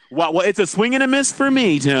 Well, it's a swing and a miss for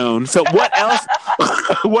me, Tone. So what else?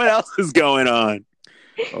 What else is going on?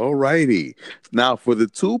 All righty. Now, for the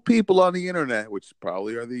two people on the internet, which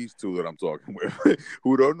probably are these two that I'm talking with,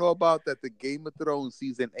 who don't know about that, the Game of Thrones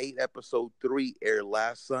Season 8, Episode 3 aired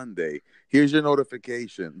last Sunday. Here's your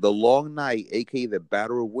notification. The Long Night, a.k.a. the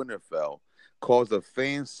Battle of Winterfell, caused a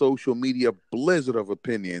fan social media blizzard of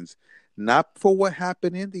opinions, not for what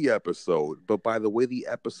happened in the episode, but by the way the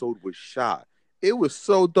episode was shot. It was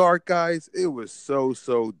so dark, guys. It was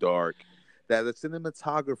so dark that the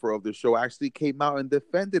cinematographer of the show actually came out and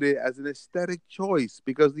defended it as an aesthetic choice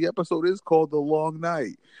because the episode is called The Long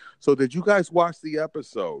Night. So did you guys watch the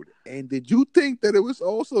episode? And did you think that it was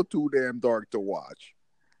also too damn dark to watch?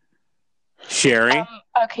 Sherry?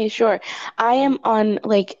 Okay, sure. I am on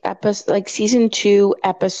season 2,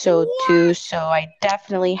 episode 2, so I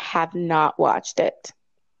definitely have not watched it.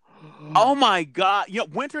 Oh my God!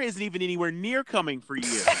 Winter isn't even anywhere near coming for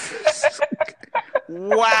you.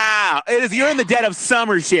 Wow, it is. You're in the dead of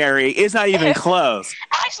summer, Sherry. It's not even close.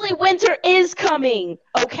 Actually, winter is coming.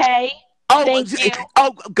 Okay. Oh, thank you.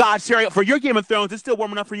 Oh God, Sherry, for your Game of Thrones, it's still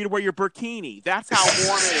warm enough for you to wear your burkini. That's how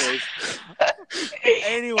warm it is.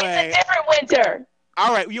 Anyway, it's a different winter.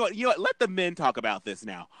 All right, you know what? Let the men talk about this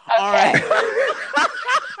now. Okay. All right.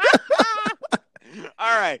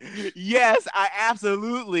 All right. Yes, I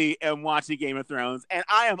absolutely am watching Game of Thrones, and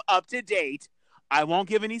I am up to date. I won't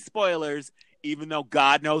give any spoilers, even though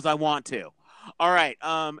God knows I want to. All right.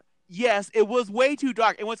 Yes, it was way too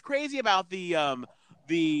dark. And what's crazy about the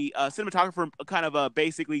cinematographer kind of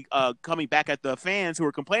basically coming back at the fans who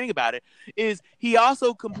were complaining about it is he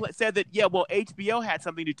also said that, HBO had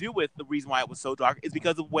something to do with the reason why it was so dark is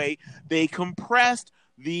because of the way they compressed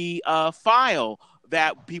the file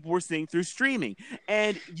that people were seeing through streaming.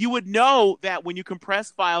 And you would know that when you compress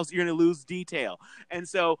files, you're going to lose detail. And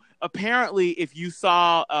so apparently if you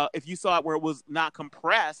saw it where it was not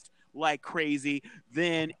compressed like crazy,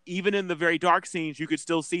 then even in the very dark scenes, you could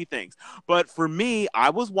still see things. But for me, I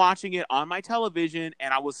was watching it on my television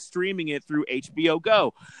and I was streaming it through HBO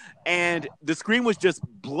Go. And the screen was just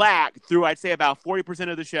black through, I'd say, about 40%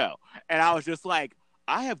 of the show. And I was just like,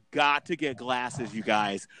 I have got to get glasses, you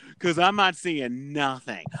guys, because I'm not seeing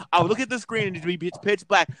nothing. I would look at the screen and it'd be pitch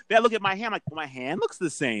black. Then I look at my hand, like, my hand looks the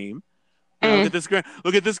same. Look at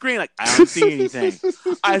the screen, like, I don't see anything.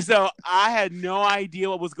 So I had no idea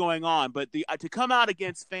what was going on. But to come out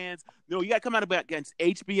against fans, no, you got to come out against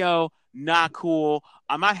HBO, not cool.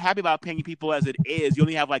 I'm not happy about paying people as it is. You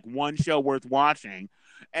only have like one show worth watching.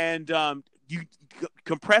 And you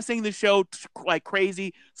compressing the show like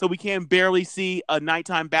crazy so we can barely see a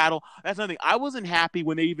nighttime battle. That's nothing. I wasn't happy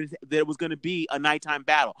when that it was going to be a nighttime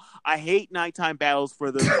battle. I hate nighttime battles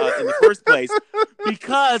in the first place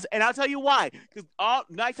because, and I'll tell you why. Because all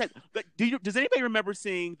nighttime. Does anybody remember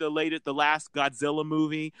seeing the last Godzilla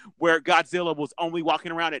movie where Godzilla was only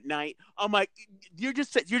walking around at night? I'm like, you're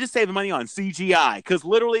just saving money on CGI because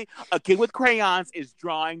literally a kid with crayons is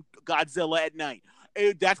drawing Godzilla at night.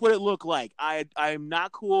 That's what it looked like. I'm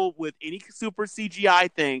not cool with any super CGI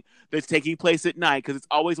thing that's taking place at night because it's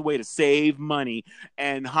always a way to save money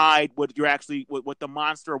and hide what the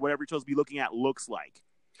monster or whatever you're supposed to be looking at looks like.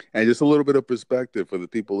 And just a little bit of perspective for the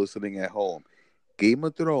people listening at home. Game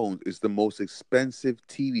of Thrones is the most expensive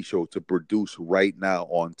TV show to produce right now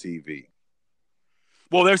on TV.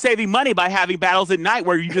 Well, they're saving money by having battles at night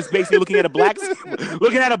where you're just basically looking at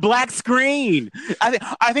a black screen.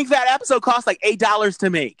 I think that episode cost like $8 to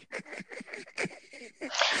make.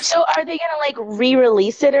 So are they going to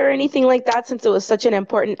re-release it or anything like that since it was such an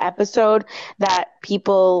important episode that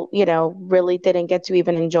people, really didn't get to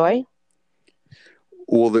even enjoy?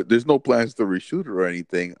 Well, there's no plans to reshoot it or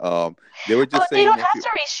anything. They were just saying they don't have to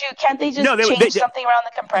reshoot. Can't they just change something around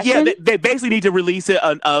the compression? Yeah, they basically need to release it.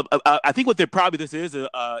 I think what this is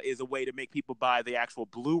a way to make people buy the actual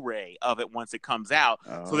Blu-ray of it once it comes out,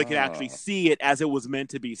 so they can actually see it as it was meant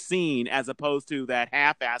to be seen, as opposed to that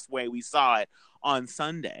half-assed way we saw it on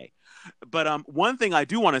Sunday. But one thing I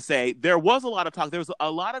do want to say, there was a lot of talk. There was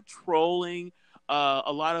a lot of trolling.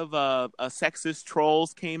 A lot of sexist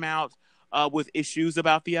trolls came out with issues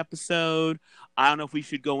about the episode. I don't know if we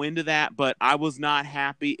should go into that, but I was not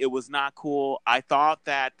happy. It was not cool. I thought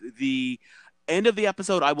that the end of the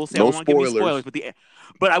episode, I will say, No I don't want to give you spoilers. spoilers,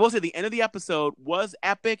 but I will say the end of the episode was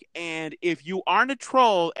epic. And if you aren't a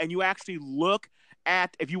troll and you actually look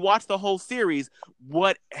at, if you watch the whole series,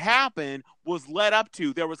 what happened was led up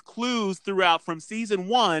to, there was clues throughout from season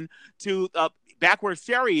 1 to back where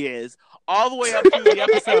Sherry is, all the way up to the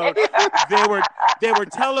episode. They were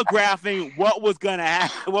telegraphing what was gonna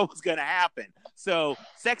happen. So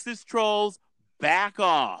sexist trolls, back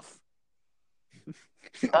off.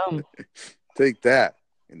 Take that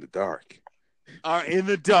in the dark. In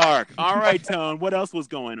the dark. All right, Tone. What else was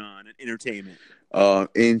going on in entertainment?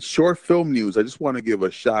 In short film news, I just want to give a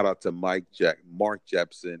shout out to Mark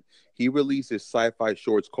Jepson. He released his sci-fi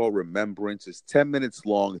shorts called Remembrance. It's 10 minutes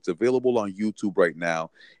long. It's available on YouTube right now.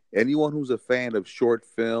 Anyone who's a fan of short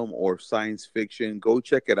film or science fiction, go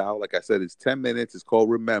check it out. Like I said, it's 10 minutes. It's called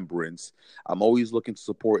Remembrance. I'm always looking to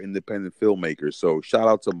support independent filmmakers. So shout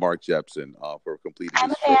out to Mark Jepson for completing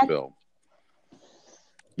this short film.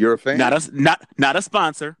 You're a fan? Not a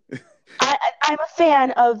sponsor. I'm a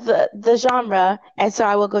fan of the genre, and so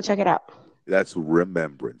I will go check it out. That's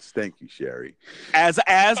Remembrance. Thank you, Sherry. As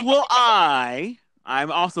will I.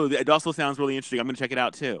 It also sounds really interesting. I'm going to check it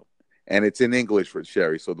out too. And it's in English for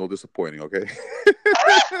Sherry, so no disappointing, okay?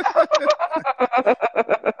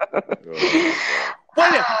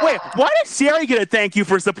 Wait. Why did Sherry get a thank you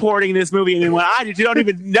for supporting this movie, and then when I did, you don't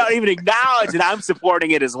even acknowledge that I'm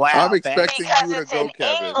supporting it as well? I'm expecting you to go,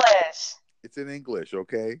 Kevin. English. It's in English,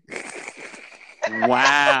 okay?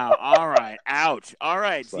 Wow. All right. Ouch. All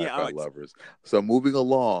right. Sci-fi lovers. So moving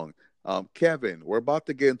along, Kevin, we're about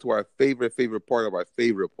to get into our favorite part of our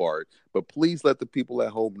favorite part, but please let the people at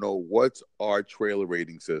home know what's our trailer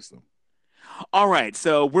rating system. All right,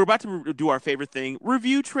 so we're about to do our favorite thing,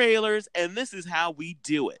 review trailers, and this is how we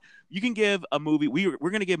do it. You can give a movie, we're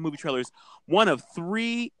going to give movie trailers one of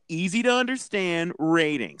 3 easy-to-understand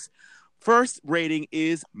ratings. First rating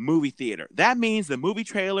is movie theater. That means the movie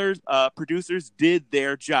trailers producers did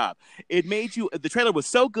their job. The trailer was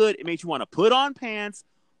so good, it made you want to put on pants,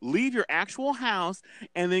 leave your actual house,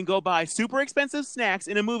 and then go buy super expensive snacks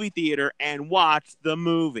in a movie theater and watch the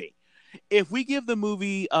movie. If we give the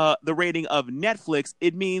movie the rating of Netflix,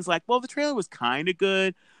 it means like, well, the trailer was kind of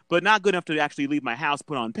good, but not good enough to actually leave my house,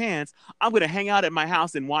 put on pants. I'm going to hang out at my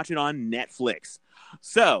house and watch it on Netflix.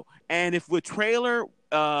 So, and if the trailer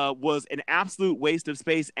was an absolute waste of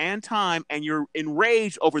space and time, and you're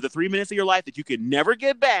enraged over the 3 minutes of your life that you could never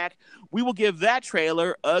get back, we will give that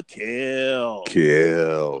trailer a kill.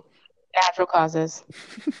 Natural causes.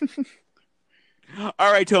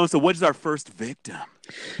 All right, Tone, so what is our first victim?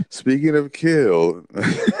 Speaking of kill,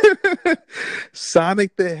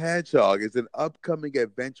 Sonic the Hedgehog is an upcoming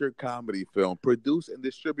adventure comedy film produced and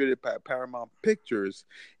distributed by Paramount Pictures.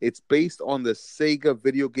 It's based on the Sega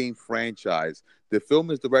video game franchise. The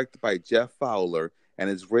film is directed by Jeff Fowler and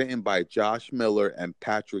is written by Josh Miller and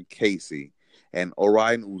Patrick Casey and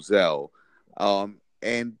Orion Uzel.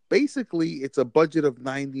 And basically, it's a budget of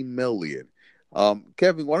 $90 million.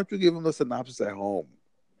 Kevin, why don't you give them the synopsis at home?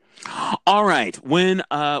 All right. When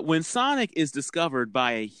Sonic is discovered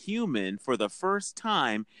by a human for the first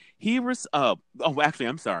time, actually,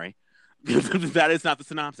 I'm sorry. That is not the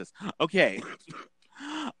synopsis. Okay.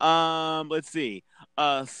 Let's see.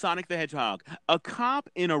 Sonic the Hedgehog. A cop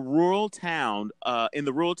in the rural town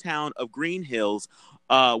of Green Hills,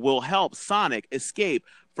 will help Sonic escape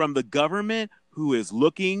from the government who is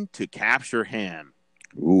looking to capture him.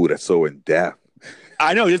 Ooh, that's so in depth.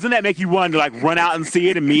 I know. Doesn't that make you want to run out and see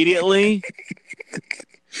it immediately?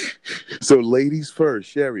 So, ladies first,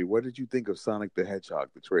 Sherry, what did you think of Sonic the Hedgehog,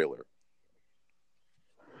 the trailer?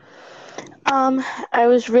 I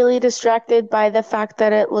was really distracted by the fact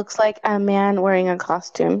that it looks like a man wearing a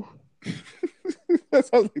costume. That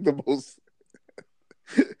sounds like the most.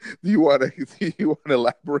 Do you want to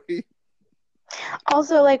elaborate?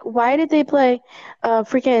 Also, why did they play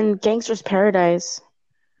freaking Gangster's Paradise?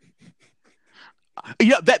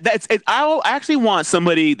 Yeah, that's it. I actually want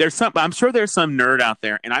somebody. I'm sure there's some nerd out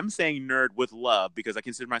there, and I'm saying nerd with love because I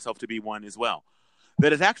consider myself to be one as well,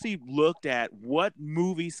 that has actually looked at what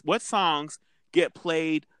songs get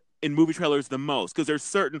played in movie trailers the most. Because there's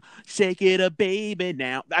certain "Shake It Up, Baby"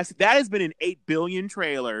 now that has been in 8 billion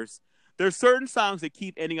trailers. There's certain songs that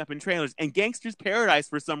keep ending up in trailers, and "Gangster's Paradise"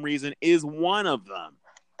 for some reason is one of them.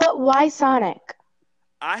 But why Sonic?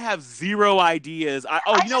 I have zero ideas. I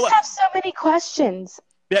have so many questions.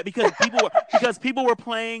 Yeah, because people were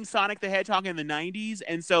playing Sonic the Hedgehog in the 90s,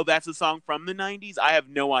 and so that's a song from the 90s. I have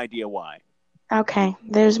no idea why. Okay,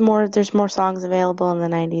 there's more songs available in the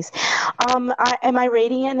 90s. Am I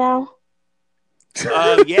rating it now?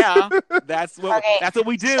 Yeah, that's what Okay,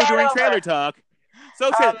 we do start during over. trailer talk. So,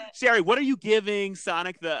 Sherry, what are you giving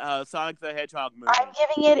Sonic the Hedgehog movie? I'm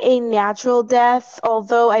giving it a natural death,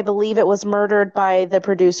 although I believe it was murdered by the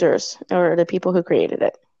producers or the people who created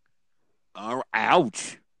it.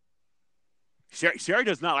 Ouch. Sherry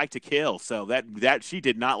does not like to kill, so that she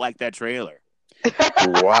did not like that trailer.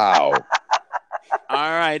 Wow. All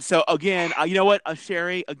right, so again, you know what,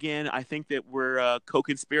 Sherry? Again, I think that we're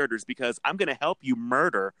co-conspirators because I'm going to help you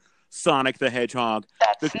murder Sonic the Hedgehog.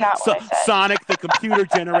 That's not what I said. Sonic the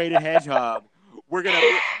computer-generated hedgehog. We're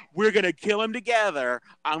gonna kill him together.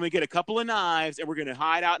 I'm gonna get a couple of knives and we're gonna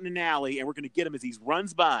hide out in an alley and we're gonna get him as he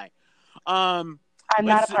runs by. I'm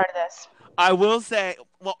not a part of this. I will say,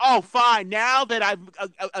 fine. Now that I've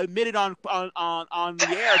admitted on the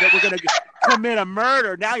air that we're going to commit a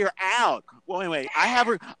murder, now you're out. Well, anyway, I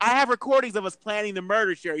have recordings of us planning the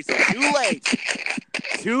murder, Sherry. So too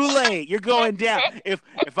late. You're going down. If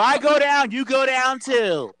I go down, you go down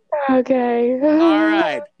too. Okay. All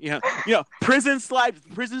right. Prison stripes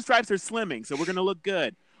are slimming, so we're going to look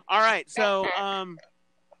good. All right. So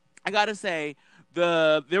I gotta say.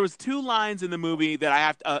 There was 2 lines in the movie that I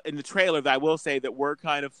have to, in the trailer that I will say that were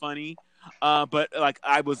kind of funny, but like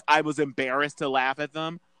I was embarrassed to laugh at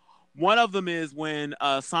them. One of them is when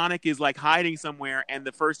Sonic is like hiding somewhere and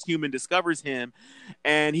the first human discovers him,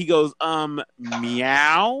 and he goes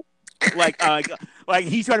meow, like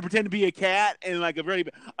he's trying to pretend to be a cat and like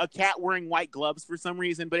a cat wearing white gloves for some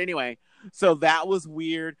reason. But anyway, so that was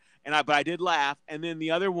weird. But I did laugh. And then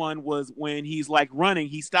the other one was when he's like running,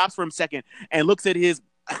 he stops for a second and looks at his,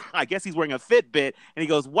 I guess he's wearing a Fitbit, and he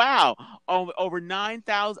goes, "Wow, over 9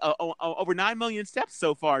 million steps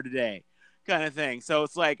so far today," kind of thing. So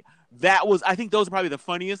it's like I think those are probably the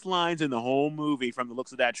funniest lines in the whole movie from the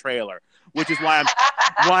looks of that trailer, which is why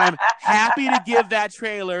I'm happy to give that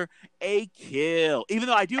trailer a kill. Even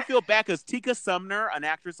though I do feel bad because Tika Sumner, an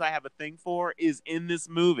actress I have a thing for, is in this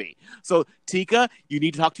movie. So Tika, you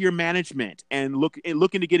need to talk to your management and look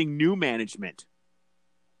into getting new management.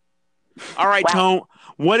 All right, wow. Tone,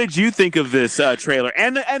 what did you think of this trailer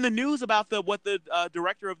and the news about what the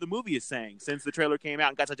director of the movie is saying since the trailer came out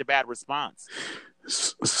and got such a bad response?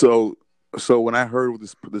 So when I heard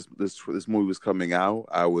this movie was coming out,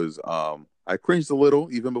 I cringed a little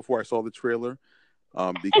even before I saw the trailer,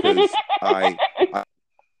 because I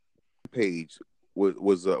page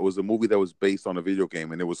was a movie that was based on a video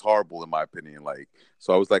game, and it was horrible in my opinion. Like,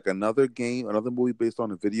 so I was like, another movie based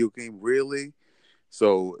on a video game, really?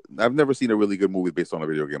 So I've never seen a really good movie based on a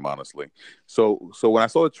video game, honestly. So when I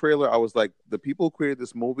saw the trailer, I was like, the people who created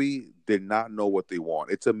this movie did not know what they want.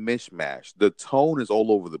 It's a mishmash. The tone is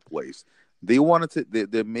all over the place. They wanted to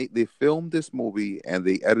they filmed this movie and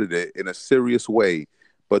they edited it in a serious way,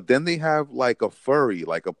 but then they have like a furry,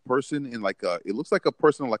 like a person in it looks like a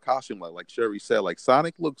person in a costume, like Sherry said. Like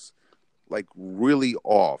Sonic looks like really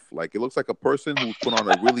off. Like it looks like a person who put on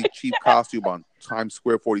a really cheap costume on Times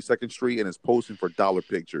Square, 42nd Street, and is posting for dollar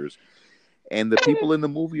pictures. And the people in the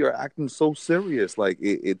movie are acting so serious. Like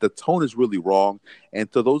the tone is really wrong. And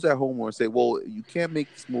to those at home who say, well, you can't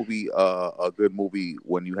make this movie a good movie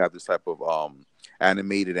when you have this type of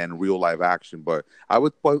animated and real live action. But I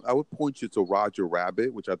would point you to Roger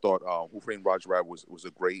Rabbit, which I thought Who Framed Roger Rabbit was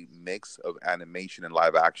a great mix of animation and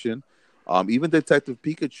live action. Even Detective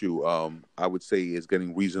Pikachu, I would say, is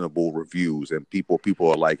getting reasonable reviews, and people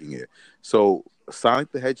are liking it. So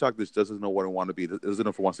Sonic the Hedgehog just doesn't know what it wants to be. Doesn't know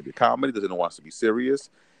if it wants to be a comedy. Doesn't know if it wants to be serious.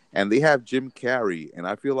 And they have Jim Carrey, and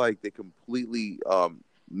I feel like they completely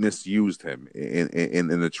misused him in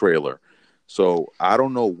the trailer. So I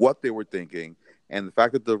don't know what they were thinking. And the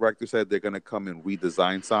fact that the director said they're going to come and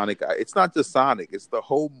redesign Sonic, it's not just Sonic. It's the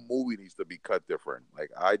whole movie needs to be cut different.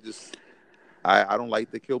 Like, I don't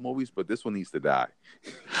like to kill movies, but this one needs to die.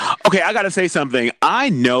 Okay, I got to say something. I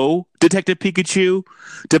know Detective Pikachu.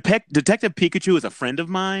 Detective Pikachu is a friend of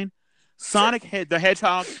mine. Sonic the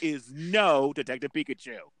Hedgehog is no Detective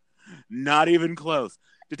Pikachu. Not even close.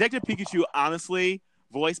 Detective Pikachu, honestly,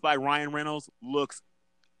 voiced by Ryan Reynolds, looks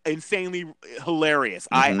insanely hilarious.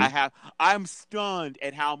 Mm-hmm. I'm stunned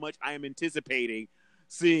at how much I am anticipating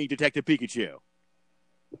seeing Detective Pikachu.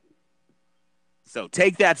 So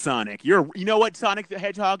take that, Sonic. You know what, Sonic the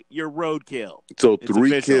Hedgehog? You're roadkill. So it's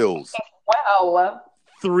 3 official. Kills. Wow.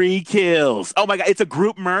 3 kills. Oh my God, it's a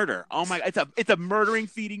group murder. Oh my God, it's a murdering,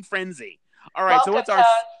 feeding frenzy. All right, so what's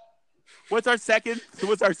our second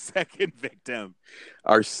victim?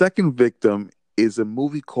 Our second victim is a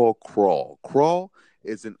movie called Crawl. Crawl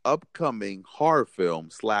is an upcoming horror film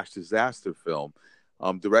 / disaster film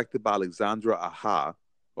directed by Alexandra Aja,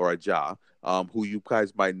 who you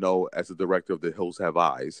guys might know as the director of The Hills Have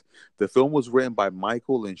Eyes. The film was written by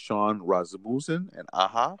Michael and Sean Rasmussen and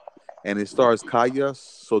Aja, and it stars Kaya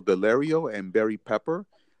Sodelario and Barry Pepper.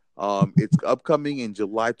 It's upcoming in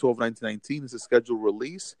July 12, 1919. It's a scheduled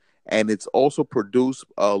release, and it's also produced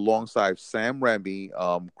alongside Sam Raimi,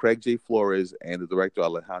 Craig J. Flores, and the director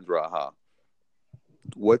Alejandra Aja.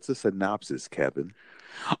 What's the synopsis, Kevin?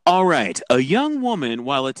 All right. A young woman,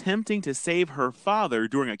 while attempting to save her father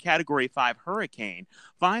during a Category 5 hurricane,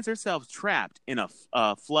 finds herself trapped in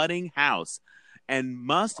a flooding house and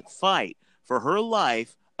must fight for her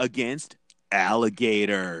life against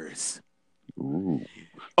alligators. Ooh.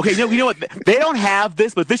 Okay, you know what? They don't have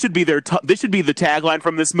this, but this should be this should be the tagline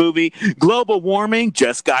from this movie. Global warming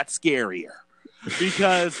just got scarier.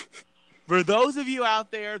 Because for those of you out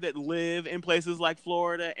there that live in places like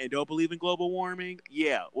Florida and don't believe in global warming,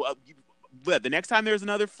 the next time there's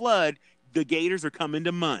another flood, the gators are coming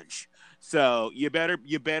to munch. So you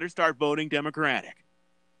better start voting Democratic.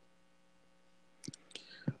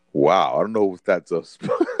 Wow, I don't know if that's a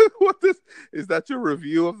is that your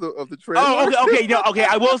review of the trailer? Oh, okay.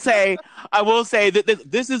 I will say that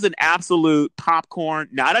this is an absolute popcorn,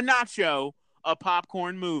 not a nacho, a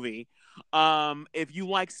popcorn movie. If you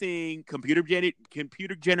like seeing computer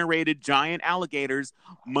generated giant alligators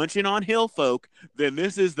munching on hill folk, then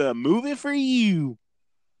this is the movie for you.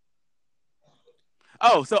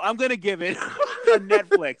 Oh, so I'm gonna give it a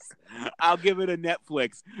Netflix. I'll give it a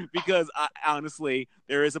Netflix because honestly,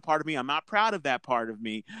 there is a part of me, I'm not proud of that part of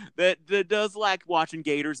me, that does like watching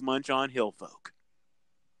gators munch on hill folk.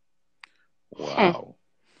 Wow.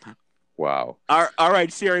 All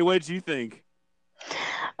right, Sherry, what did you think?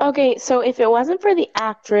 Okay, so if it wasn't for the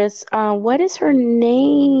actress, what is her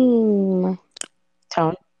name?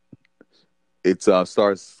 Tone. It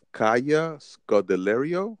stars Kaya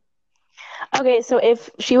Scodelario. Okay, so if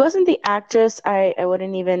she wasn't the actress, I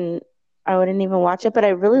wouldn't even watch it, but I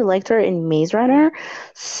really liked her in Maze Runner,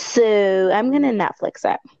 so I'm gonna Netflix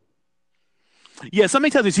it. Yeah, somebody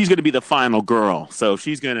tells me she's gonna be the final girl, so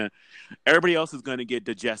everybody else is gonna get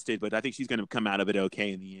digested, but I think she's gonna come out of it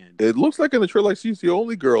okay in the end. It looks like in the trailer like she's the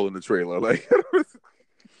only girl in the trailer. Like,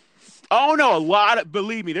 oh no,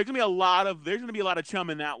 believe me, there's gonna be a lot of chum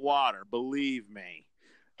in that water. Believe me.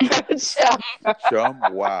 Chum,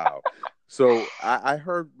 wow. So I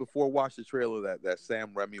heard before I watched the trailer that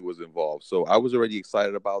Sam Raimi was involved. So I was already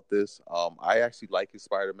excited about this. I actually like his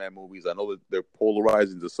Spider-Man movies. I know that they're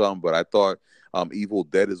polarizing to some, but I thought Evil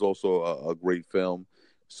Dead is also a great film.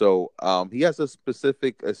 So he has a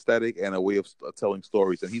specific aesthetic and a way of telling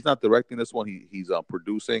stories. And he's not directing this one. He's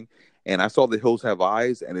producing. And I saw The Hills Have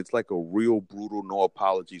Eyes, and it's like a real brutal, no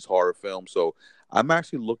apologies horror film. So I'm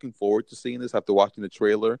actually looking forward to seeing this after watching the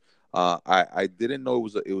trailer. I didn't know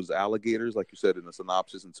it was alligators, like you said in the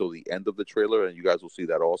synopsis, until the end of the trailer, and you guys will see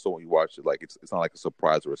that also when you watch it. Like it's not like a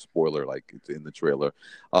surprise or a spoiler, like it's in the trailer.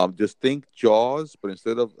 Just think Jaws, but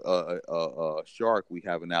instead of a shark, we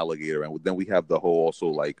have an alligator, and then we have the whole also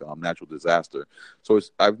like natural disaster. So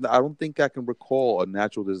I don't think I can recall a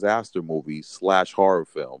natural disaster movie / horror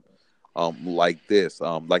film like this.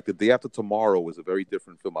 Like The Day After Tomorrow is a very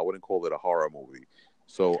different film. I wouldn't call it a horror movie.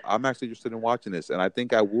 So I'm actually interested in watching this, and I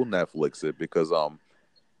think I will Netflix it because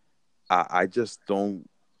I just don't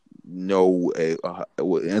know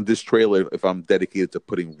in this trailer if I'm dedicated to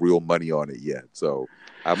putting real money on it yet. So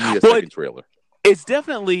I need a second trailer. It's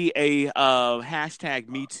definitely a hashtag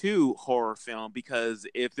Me Too horror film because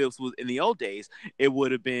if this was in the old days, it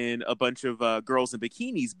would have been a bunch of girls in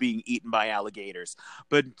bikinis being eaten by alligators.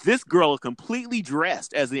 But this girl is completely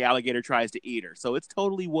dressed as the alligator tries to eat her, so it's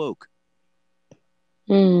totally woke.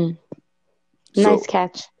 Nice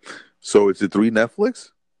catch. So it's a 3 Netflix?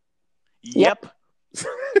 Yep.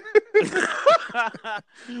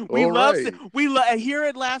 We love here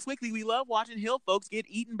at Last Weekly. We love watching hill folks get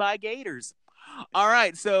eaten by gators. All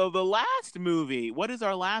right, so the last movie. What is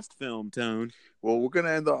our last film, Tone? Well, we're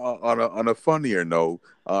gonna end on a funnier note.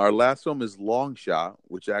 Our last film is Long Shot,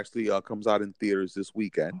 which actually comes out in theaters this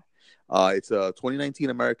weekend. It's a 2019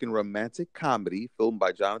 American romantic comedy filmed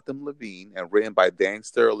by Jonathan Levine and written by Dan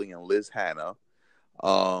Sterling and Liz Hannah.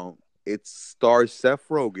 It stars Seth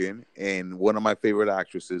Rogen and one of my favorite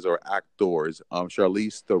actresses or actors,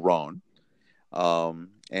 Charlize Theron.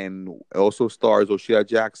 And also stars O'Shea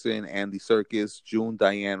Jackson, Andy Serkis, June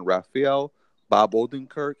Diane Raphael, Bob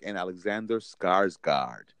Odenkirk, and Alexander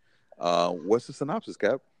Skarsgård. What's the synopsis,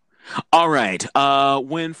 Cap? All right.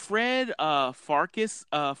 When Fred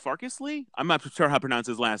Farkasley, I'm not sure how to pronounce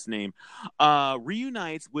his last name,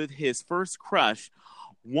 reunites with his first crush,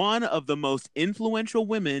 one of the most influential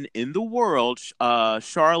women in the world,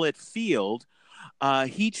 Charlotte Field,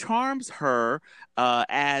 he charms her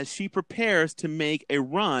as she prepares to make a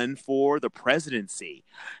run for the presidency.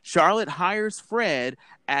 Charlotte hires Fred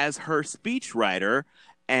as her speechwriter,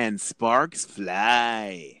 and sparks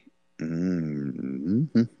fly.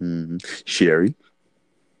 Mm-hmm. Sherry.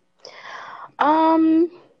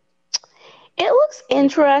 Um, it looks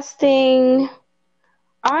interesting.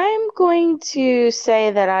 I'm going to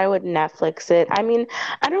say that I would Netflix it. I mean,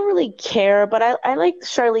 I don't really care, but I like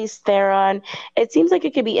Charlize Theron. It seems like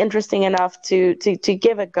it could be interesting enough to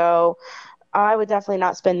give a go. I would definitely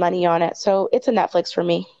not spend money on it. So it's a Netflix for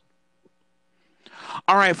me.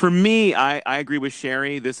 All right, for me, I agree with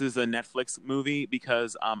Sherry. This is a Netflix movie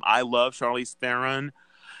because I love Charlize Theron.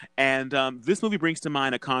 And this movie brings to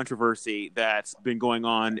mind a controversy that's been going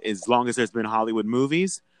on as long as there's been Hollywood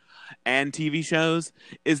movies and TV shows,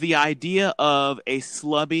 is the idea of a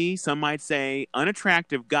slubby, some might say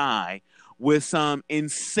unattractive guy with some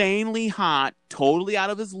insanely hot, totally out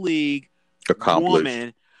of his league Accomplished.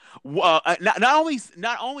 woman.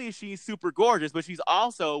 Not only is she super gorgeous, but she's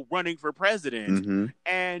also running for president, Mm-hmm.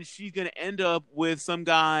 and she's gonna end up with some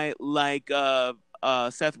guy like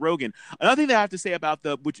Seth Rogen. Another thing that I have to say about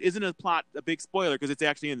which isn't a big spoiler because it's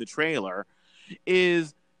actually in the trailer,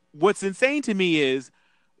 is what's insane to me is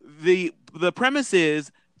the premise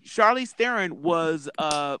is Charlize Theron was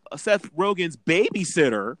Seth Rogen's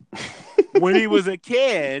babysitter when he was a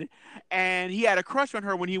kid, and he had a crush on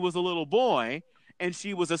her when he was a little boy, and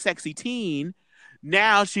she was a sexy teen.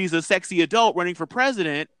 Now she's a sexy adult running for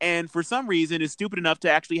president, and for some reason is stupid enough to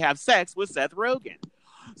actually have sex with Seth Rogen.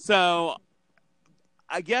 So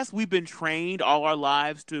I guess we've been trained all our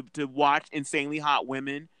lives to watch insanely hot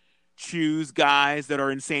women choose guys that are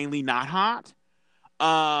insanely not hot.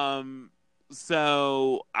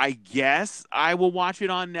 So I guess I will watch it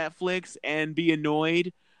on Netflix and be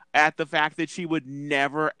annoyed at the fact that she would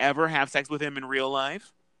never ever have sex with him in real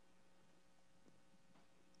life.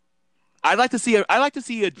 I'd like to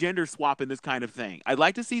see a gender swap in this kind of thing. I'd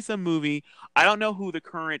like to see some movie. I don't know who the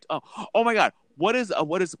current oh my god. What is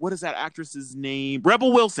that actress's name?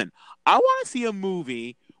 Rebel Wilson. I want to see a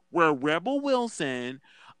movie where Rebel Wilson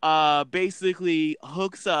basically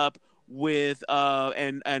hooks up with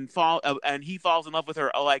and he falls in love with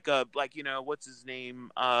her like what's his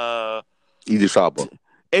name Idris Elba.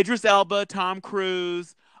 Idris Elba, Tom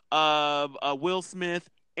Cruise, Will Smith,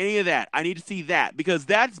 any of that. I need to see that because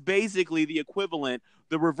that's basically the equivalent,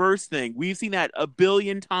 the reverse thing. We've seen that a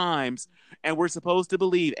billion times, and we're supposed to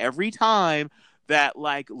believe every time that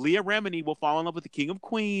like Leah Remini will fall in love with the King of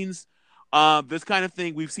Queens. This kind of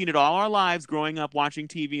thing. We've seen it all our lives growing up watching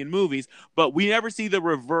TV and movies, but we never see the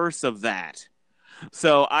reverse of that.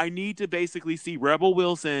 So I need to basically see Rebel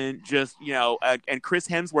Wilson just, and Chris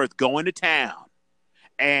Hemsworth going to town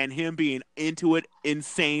and him being into it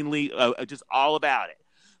insanely, just all about it.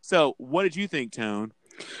 So, what did you think, Tone?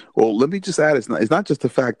 Well, let me just add, it's not just the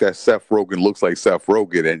fact that Seth Rogen looks like Seth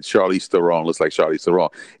Rogen and Charlize Theron looks like Charlize Theron.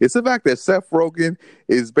 It's the fact that Seth Rogen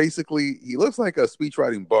is basically, he looks like a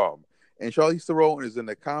speechwriting bum. And Charlize Theron is an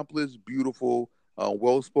accomplished, beautiful,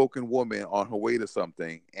 well-spoken woman on her way to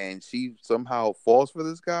something. And she somehow falls for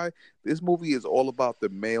this guy. This movie is all about the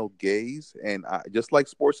male gaze. And just like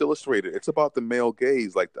Sports Illustrated, it's about the male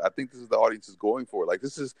gaze. Like, I think this is the audience is going for. Like,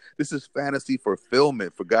 this is fantasy for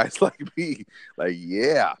fulfillment for guys like me. Like,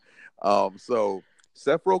 yeah. So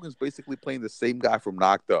Seth Rogen's basically playing the same guy from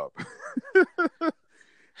Knocked Up.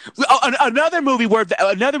 Another movie where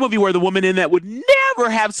the woman in that would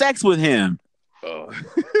never have sex with him.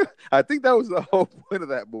 I think that was the whole point of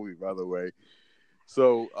that movie, by the way.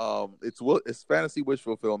 So it's fantasy wish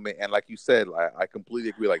fulfillment, and like you said, I completely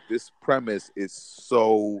agree. Like, this premise is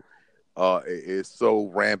so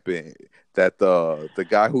rampant that the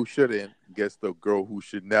guy who shouldn't gets the girl who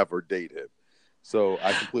should never date him. So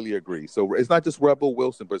I completely agree. So it's not just Rebel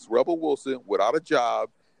Wilson, but it's Rebel Wilson without a job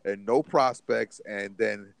and no prospects, and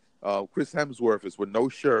then Chris Hemsworth is with no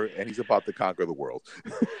shirt, and he's about to conquer the world.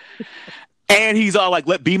 And he's all like,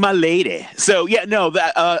 "Let be my lady." So yeah, no.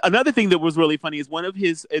 That another thing that was really funny is one of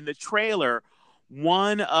his in the trailer.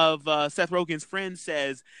 One of Seth Rogen's friends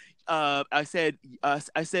says, "I said, he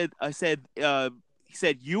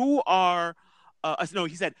said you are." No,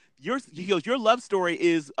 he said your love story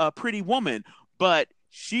is a Pretty Woman, but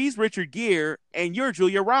she's Richard Gere and you're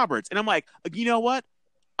Julia Roberts. And I'm like, you know what?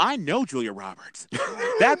 I know Julia Roberts.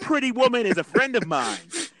 That Pretty Woman is a friend of mine.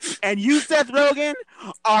 and you, Seth Rogen,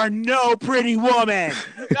 are no pretty woman.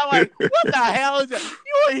 I'm like, what the hell is that?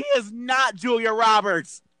 He is not Julia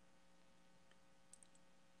Roberts.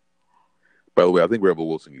 By the way, I think Rebel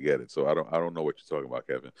Wilson can get it, so I don't know what you're talking about,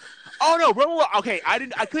 Kevin. Oh no, okay,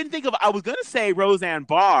 I couldn't think of. I was gonna say Roseanne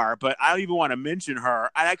Barr, but I don't even want to mention her,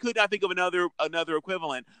 and I could not think of another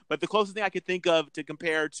equivalent. But the closest thing I could think of to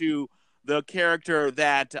compare to the character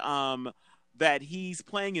that he's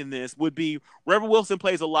playing in this would be Rebel Wilson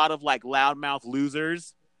plays a lot of like loudmouth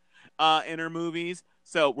losers in her movies.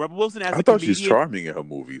 So Rebel Wilson as I a thought comedian, she's charming in her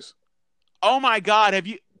movies. Oh my God, have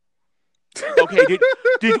you? Okay,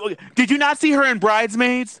 did you not see her in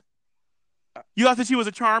Bridesmaids? You thought that she was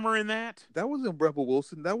a charmer in that? That wasn't Rebel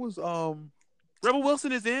Wilson. That was Rebel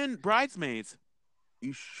Wilson is in Bridesmaids.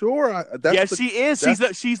 You sure? Yes, she is.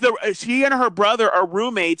 She and her brother are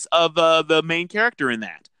roommates of the main character in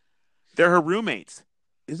that. They're her roommates.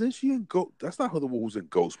 Isn't she in That's not her the one who's in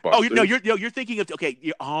Ghostbusters. Oh no, you're thinking of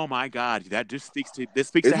oh my God, that just speaks to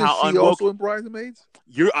Isn't how she unwoke. Also in Bridesmaids?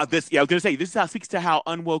 I was gonna say this speaks to how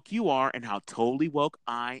unwoke you are and how totally woke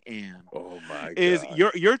I am. Oh my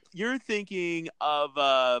God! You're thinking of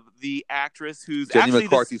the actress who's Jenny actually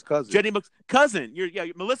McCarthy's cousin. Jenny cousin.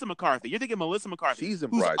 Melissa McCarthy. You're thinking Melissa McCarthy. She's in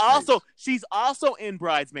Bridesmaids. She's also in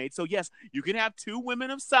Bridesmaids. So yes, you can have two women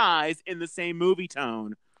of size in the same movie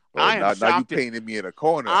tone. Now you painted me in a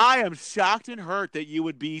corner. I am shocked and hurt that you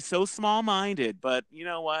would be so small-minded, but you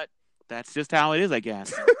know what? That's just how it is, I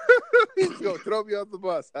guess. He's going to throw me off the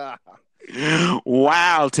bus.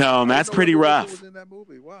 Wow, Tone, that's pretty rough. Was in that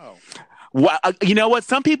movie. Wow. Well, you know what?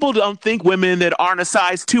 Some people don't think women that aren't a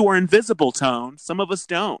size 2 are invisible, Tone. Some of us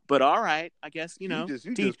don't, but all right. I guess, you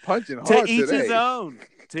just punching hard to each today. his own.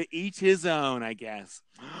 To each his own, I guess.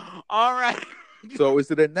 All right. So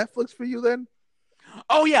is it a Netflix for you then?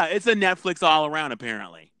 Oh, yeah. It's a Netflix all around,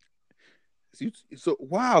 apparently. So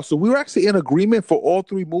wow. So we were actually in agreement for all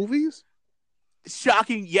 3 movies?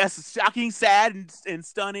 Shocking. Yes. Shocking, sad, and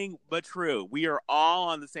stunning, but true. We are all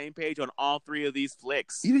on the same page on all 3 of these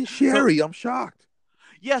flicks. Even Sherry, I'm shocked.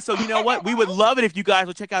 Yeah, so you know what? We would love it if you guys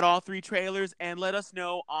would check out all 3 trailers and let us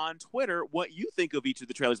know on Twitter what you think of each of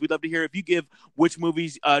the trailers. We'd love to hear if you give which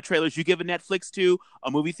movies trailers you give a Netflix to, a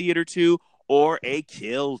movie theater to, or a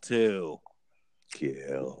kill to.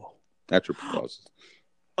 Kill. That's your process.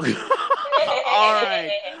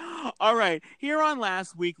 All right. Here on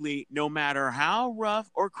Last Weekly, no matter how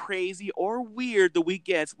rough or crazy or weird the week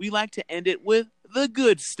gets, we like to end it with the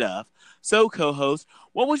good stuff. So, co-host,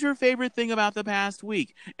 what was your favorite thing about the past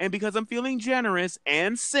week? And because I'm feeling generous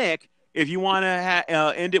and sick, if you want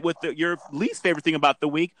to end it with your least favorite thing about the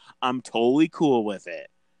week, I'm totally cool with it.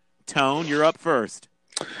 Tone, you're up first.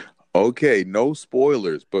 Okay, no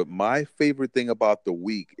spoilers, but my favorite thing about the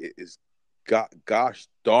week is, gosh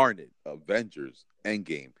darn it, Avengers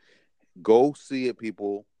Endgame. Go see it,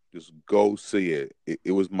 people. Just go see it.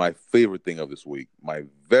 It was my favorite thing of this week. My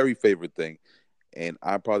very favorite thing. And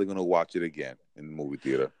I'm probably going to watch it again in the movie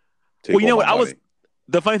theater. Well, you know what?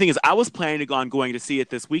 The funny thing is, I was planning on going to see it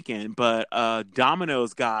this weekend, but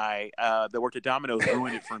Domino's guy that worked at Domino's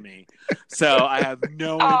ruined it for me. So I have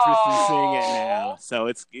no interest in seeing it now. So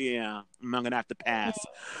I'm going to have to pass.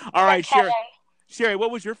 All right, Sherry,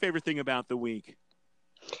 what was your favorite thing about the week?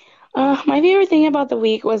 My favorite thing about the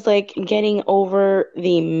week was like getting over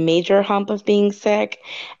the major hump of being sick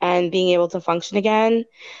and being able to function again.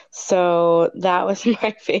 So that was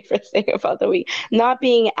my favorite thing about the week, not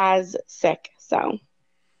being as sick. So.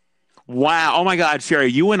 Wow. Oh my God, Sherry,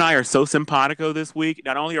 you and I are so simpatico this week.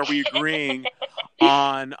 Not only are we agreeing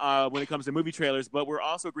on when it comes to movie trailers, but we're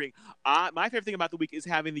also agreeing. My favorite thing about the week is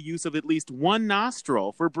having the use of at least one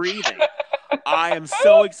nostril for breathing. I am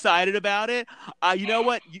so excited about it. You know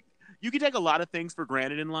what? You can take a lot of things for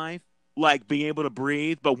granted in life, like being able to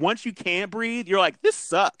breathe. But once you can't breathe, you're like, this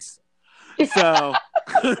sucks. So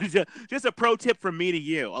just a pro tip from me to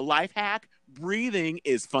you. A life hack, breathing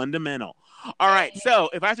is fundamental. All right, so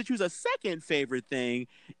if I have to choose a second favorite thing,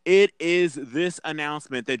 it is this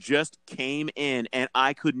announcement that just came in, and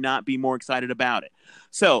I could not be more excited about it.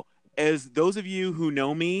 So as those of you who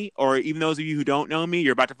know me, or even those of you who don't know me,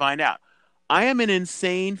 you're about to find out. I am an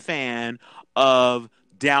insane fan of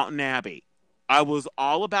Downton Abbey. I was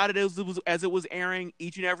all about it as it was airing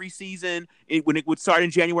each and every season. When it would start in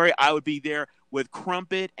January, I would be there with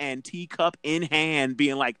crumpet and teacup in hand,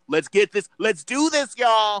 being like, let's do this,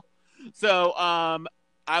 y'all. So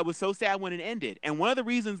I was so sad when it ended. And one of the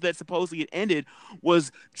reasons that supposedly it ended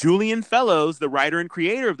was Julian Fellows, the writer and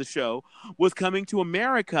creator of the show, was coming to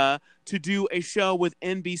America to do a show with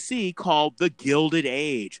NBC called The Gilded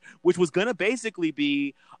Age, which was going to basically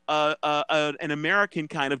be an American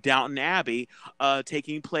kind of Downton Abbey,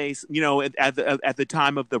 taking place, at the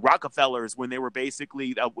time of the Rockefellers, when they were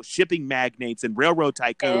basically shipping magnates and railroad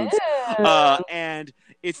tycoons. And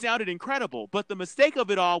it sounded incredible. But the mistake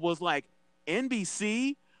of it all was like,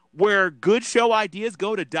 NBC, where good show ideas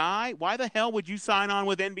go to die? Why the hell would you sign on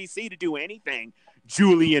with NBC to do anything,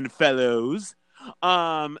 Julian Fellows?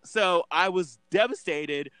 So I was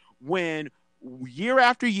devastated when year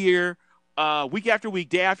after year, week after week,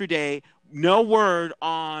 day after day, no word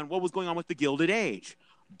on what was going on with the Gilded Age.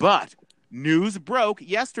 But news broke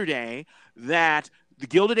yesterday that the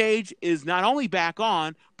Gilded Age is not only back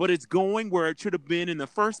on, but it's going where it should have been in the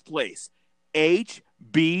first place.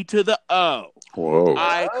 HB to the O. Whoa.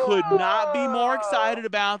 I could not be more excited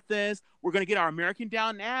about this. We're going to get our American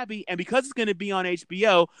Downton Abbey, and because it's going to be on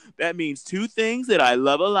HBO, that means two things that I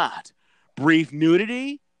love a lot: brief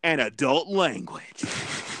nudity and adult language.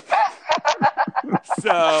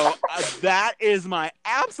 So that is my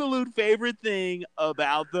absolute favorite thing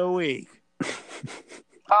about the week.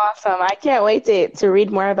 Awesome. I can't wait to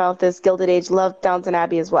read more about this Gilded Age. Love Downton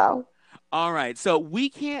Abbey as well. All right, so we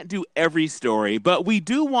can't do every story, but we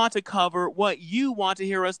do want to cover what you want to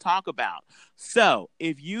hear us talk about. So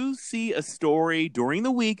if you see a story during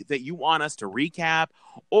the week that you want us to recap,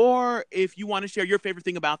 or if you want to share your favorite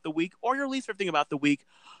thing about the week or your least favorite thing about the week,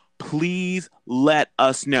 please let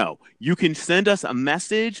us know. You can send us a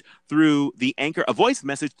message through the Anchor, a voice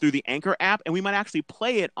message through the Anchor app, and we might actually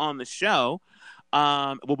play it on the show.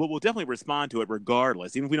 We'll definitely respond to it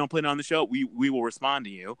regardless. Even if we don't put it on the show, we will respond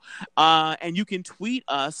to you. And you can tweet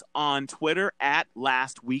us on Twitter at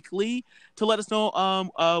Last Weekly to let us know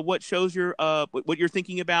what shows what you're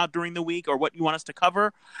thinking about during the week or what you want us to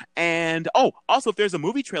cover. And also if there's a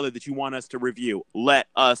movie trailer that you want us to review, let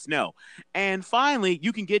us know. And finally,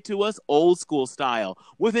 you can get to us old school style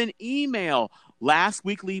with an email,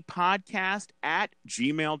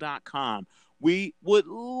 lastweeklypodcast@gmail.com. We would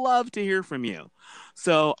love to hear from you.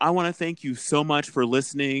 So I want to thank you so much for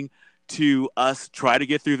listening to us try to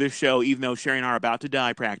get through this show, even though Sherry and I are about to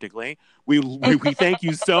die practically. We thank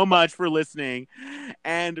you so much for listening.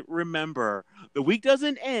 And remember, the week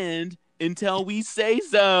doesn't end until we say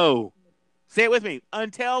so. Say it with me.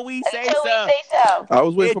 Until we say so. I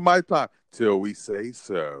was waiting for my time. Till we say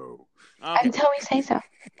so. Okay. Until we say so.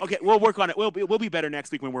 Okay, we'll work on it. We'll be better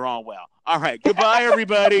next week when we're all well. All right. Goodbye,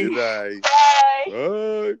 everybody. Good night. Bye.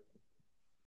 Bye.